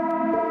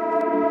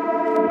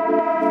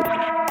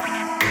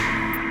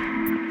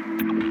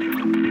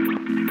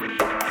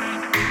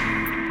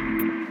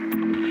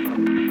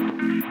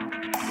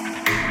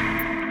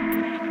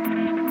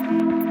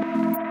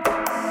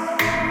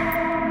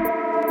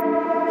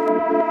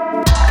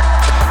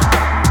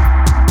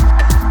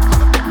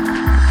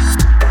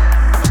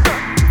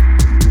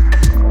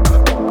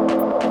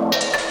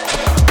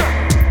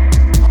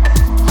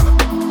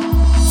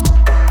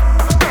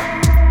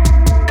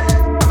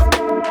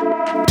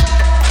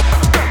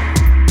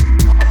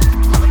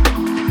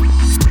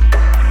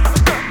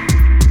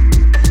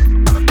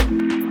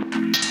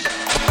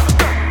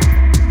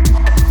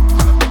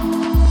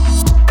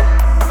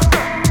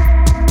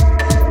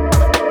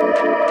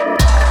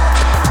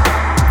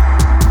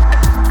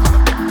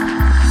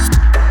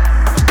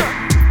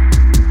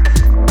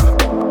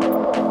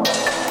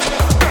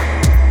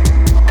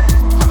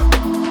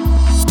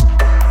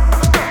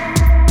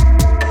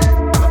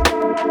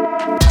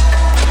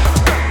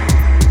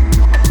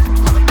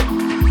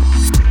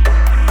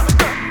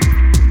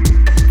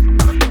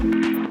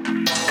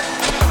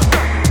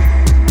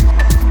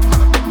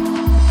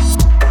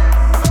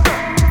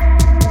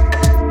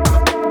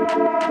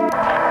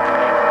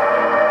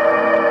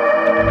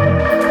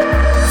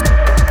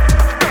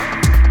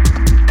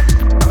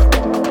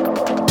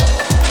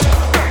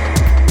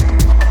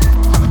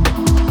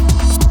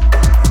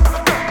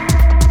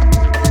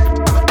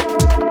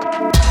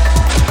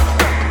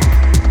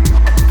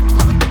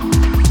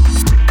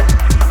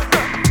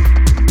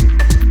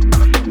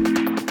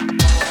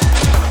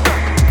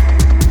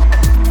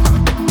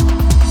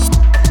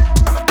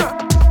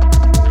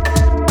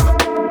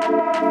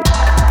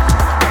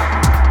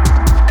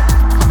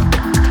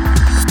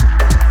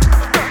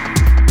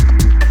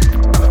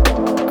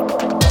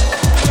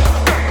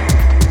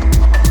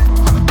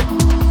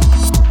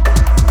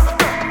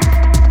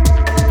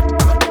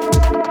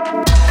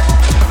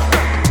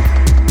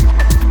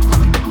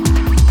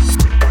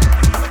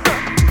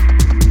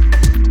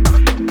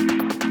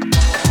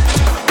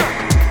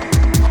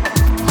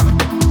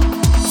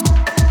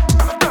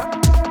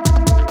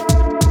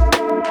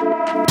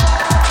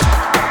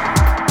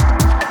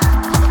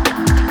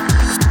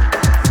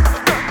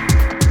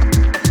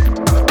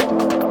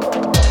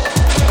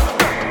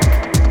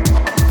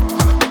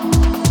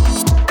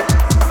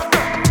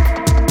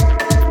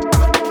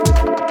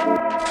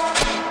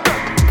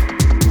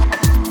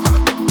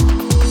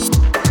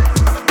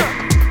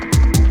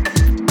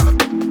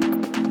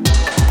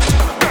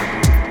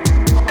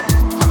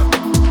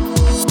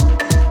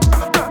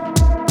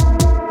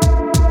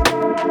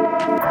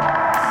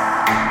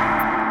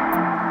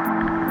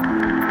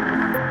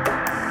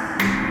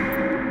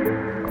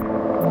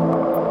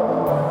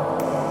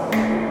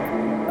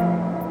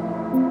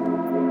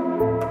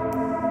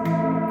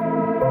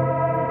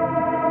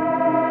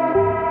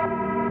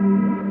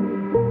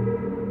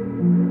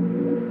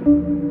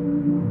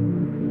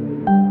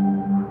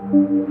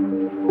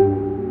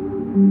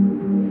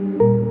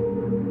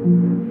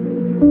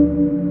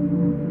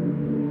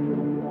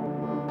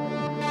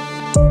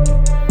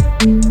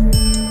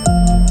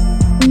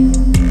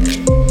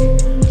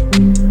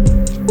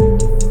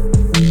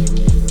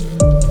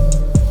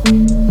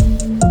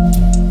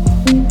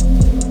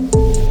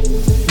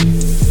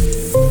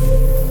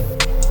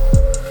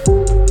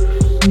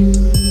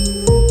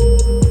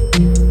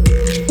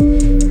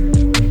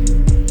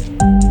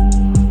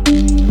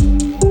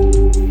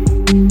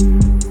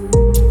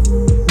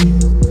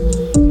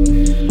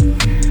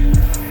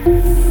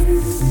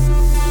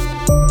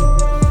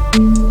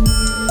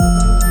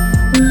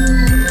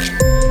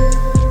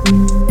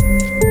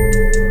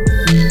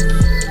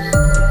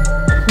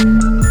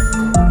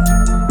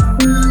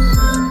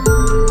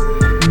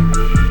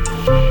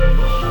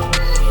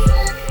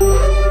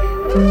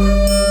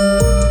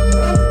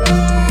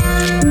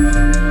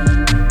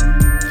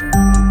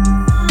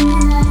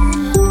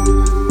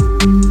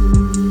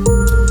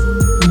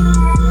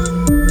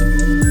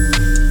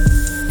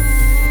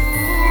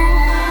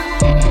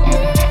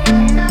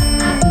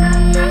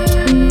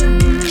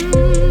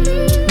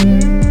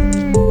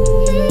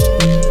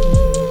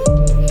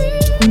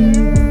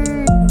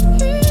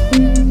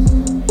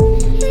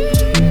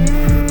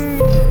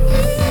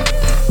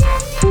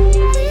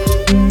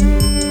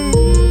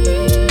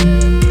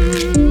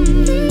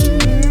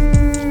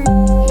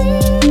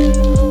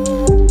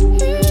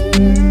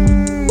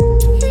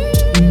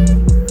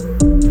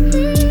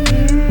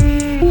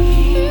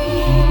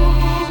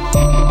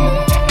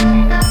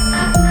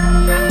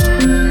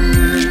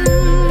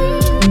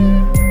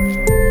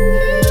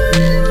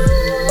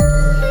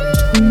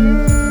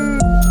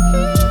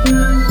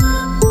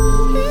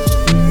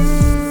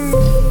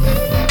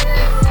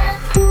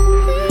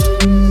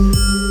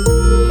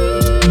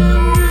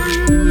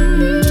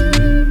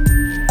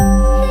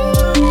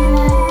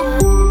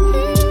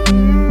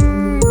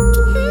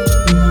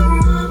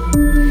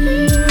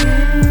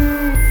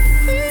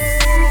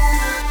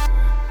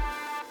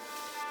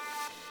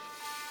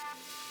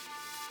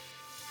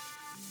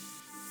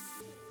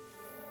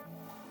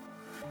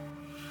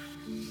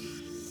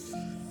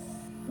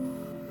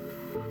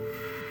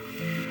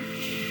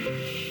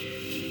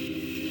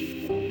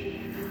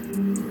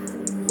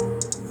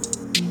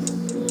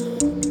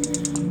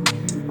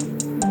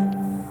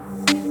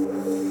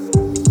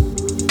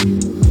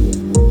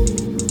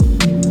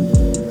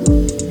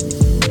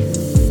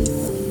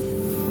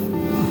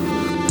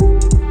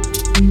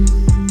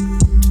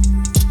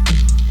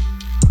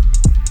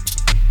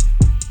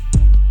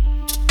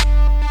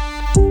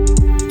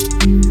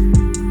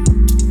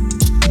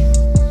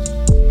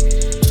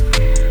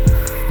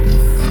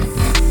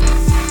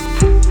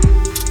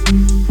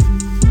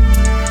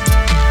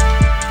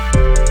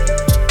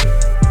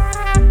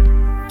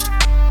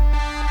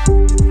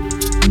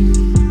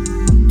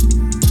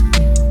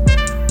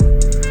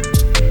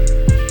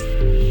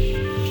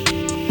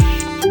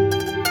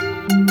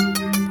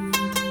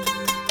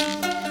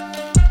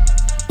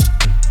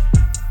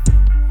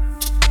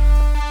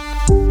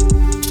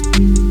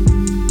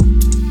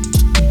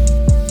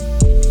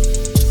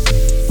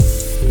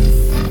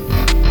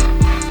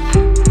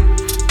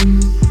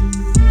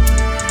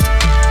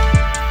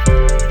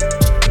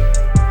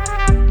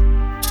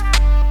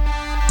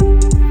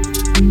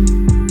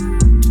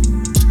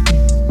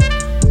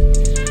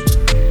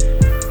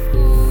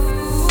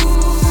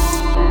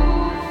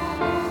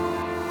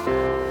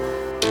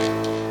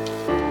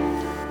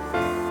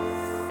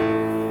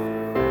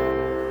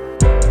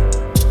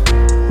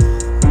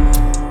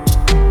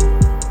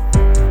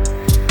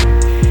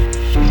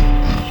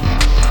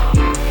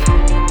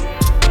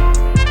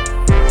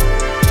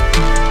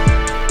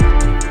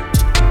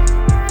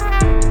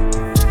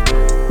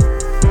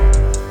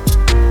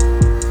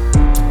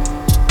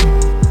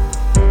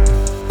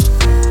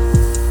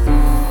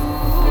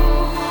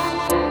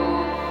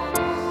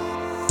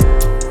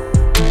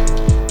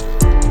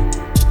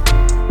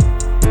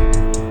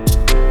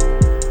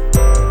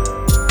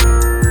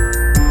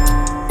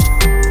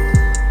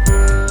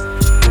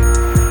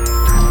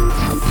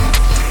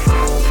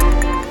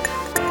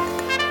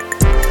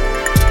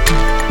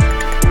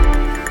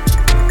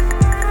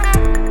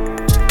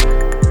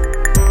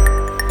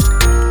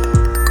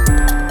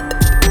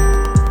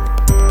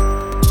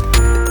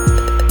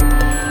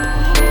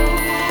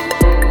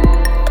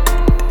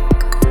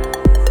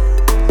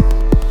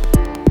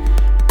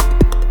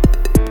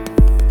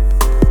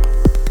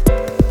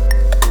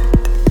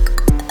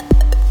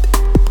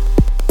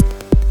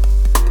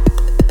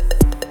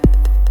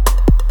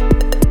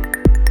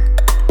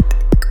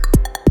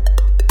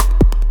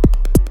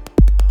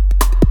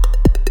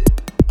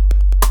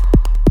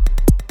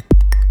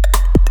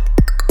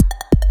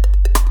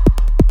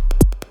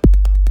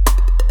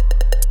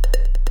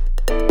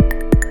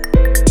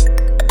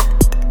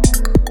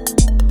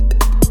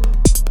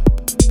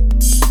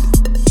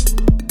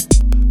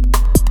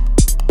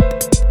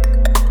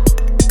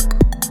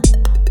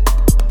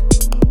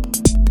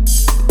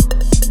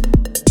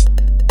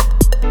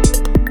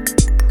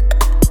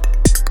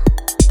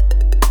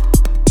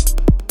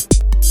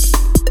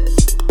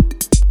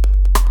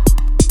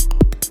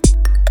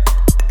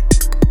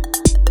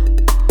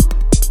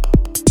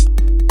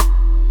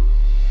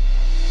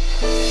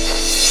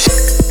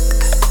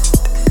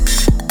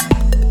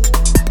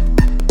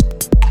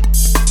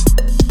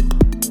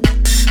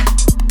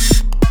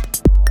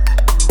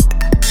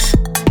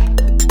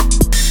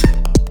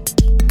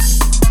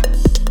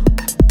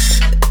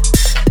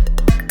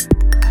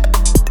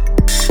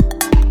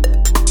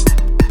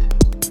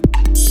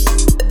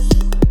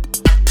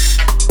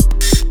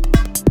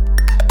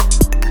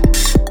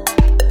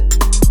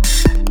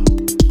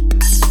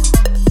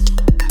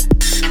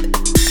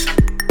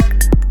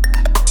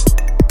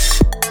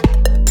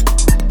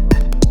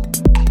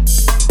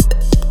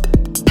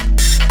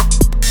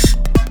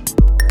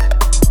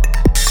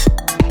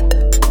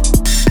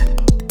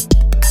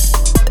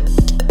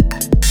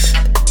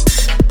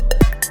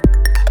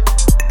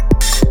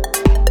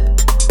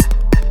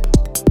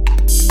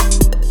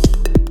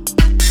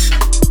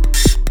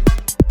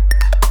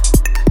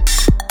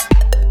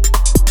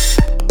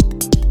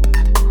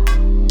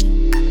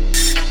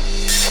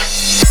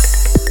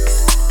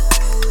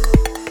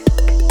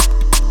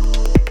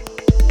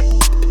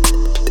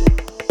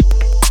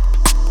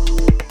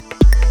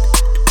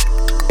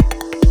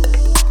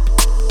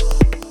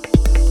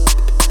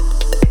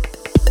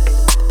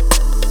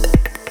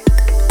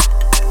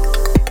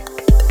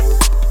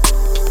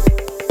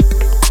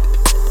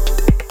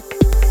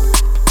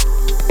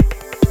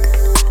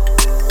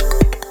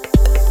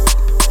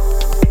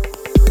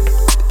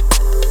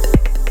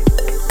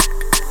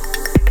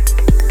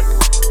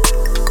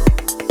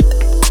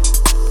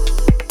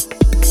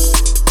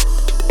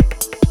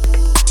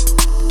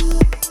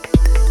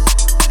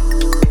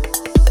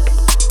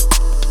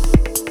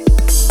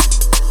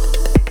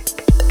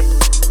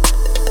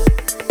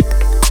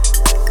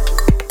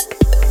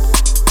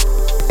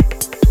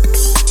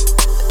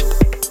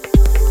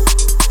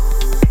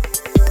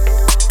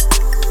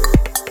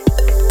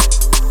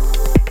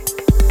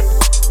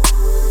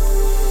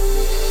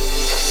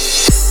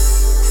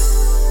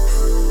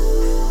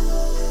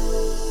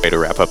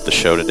 up the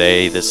show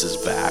today. This is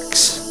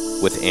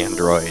Vax with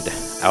Android,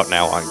 out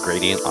now on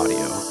Gradient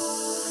Audio.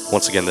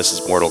 Once again, this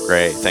is Mortal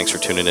Grey. Thanks for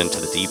tuning in to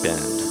the deep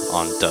end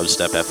on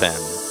Dubstep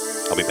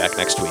FM. I'll be back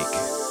next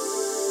week.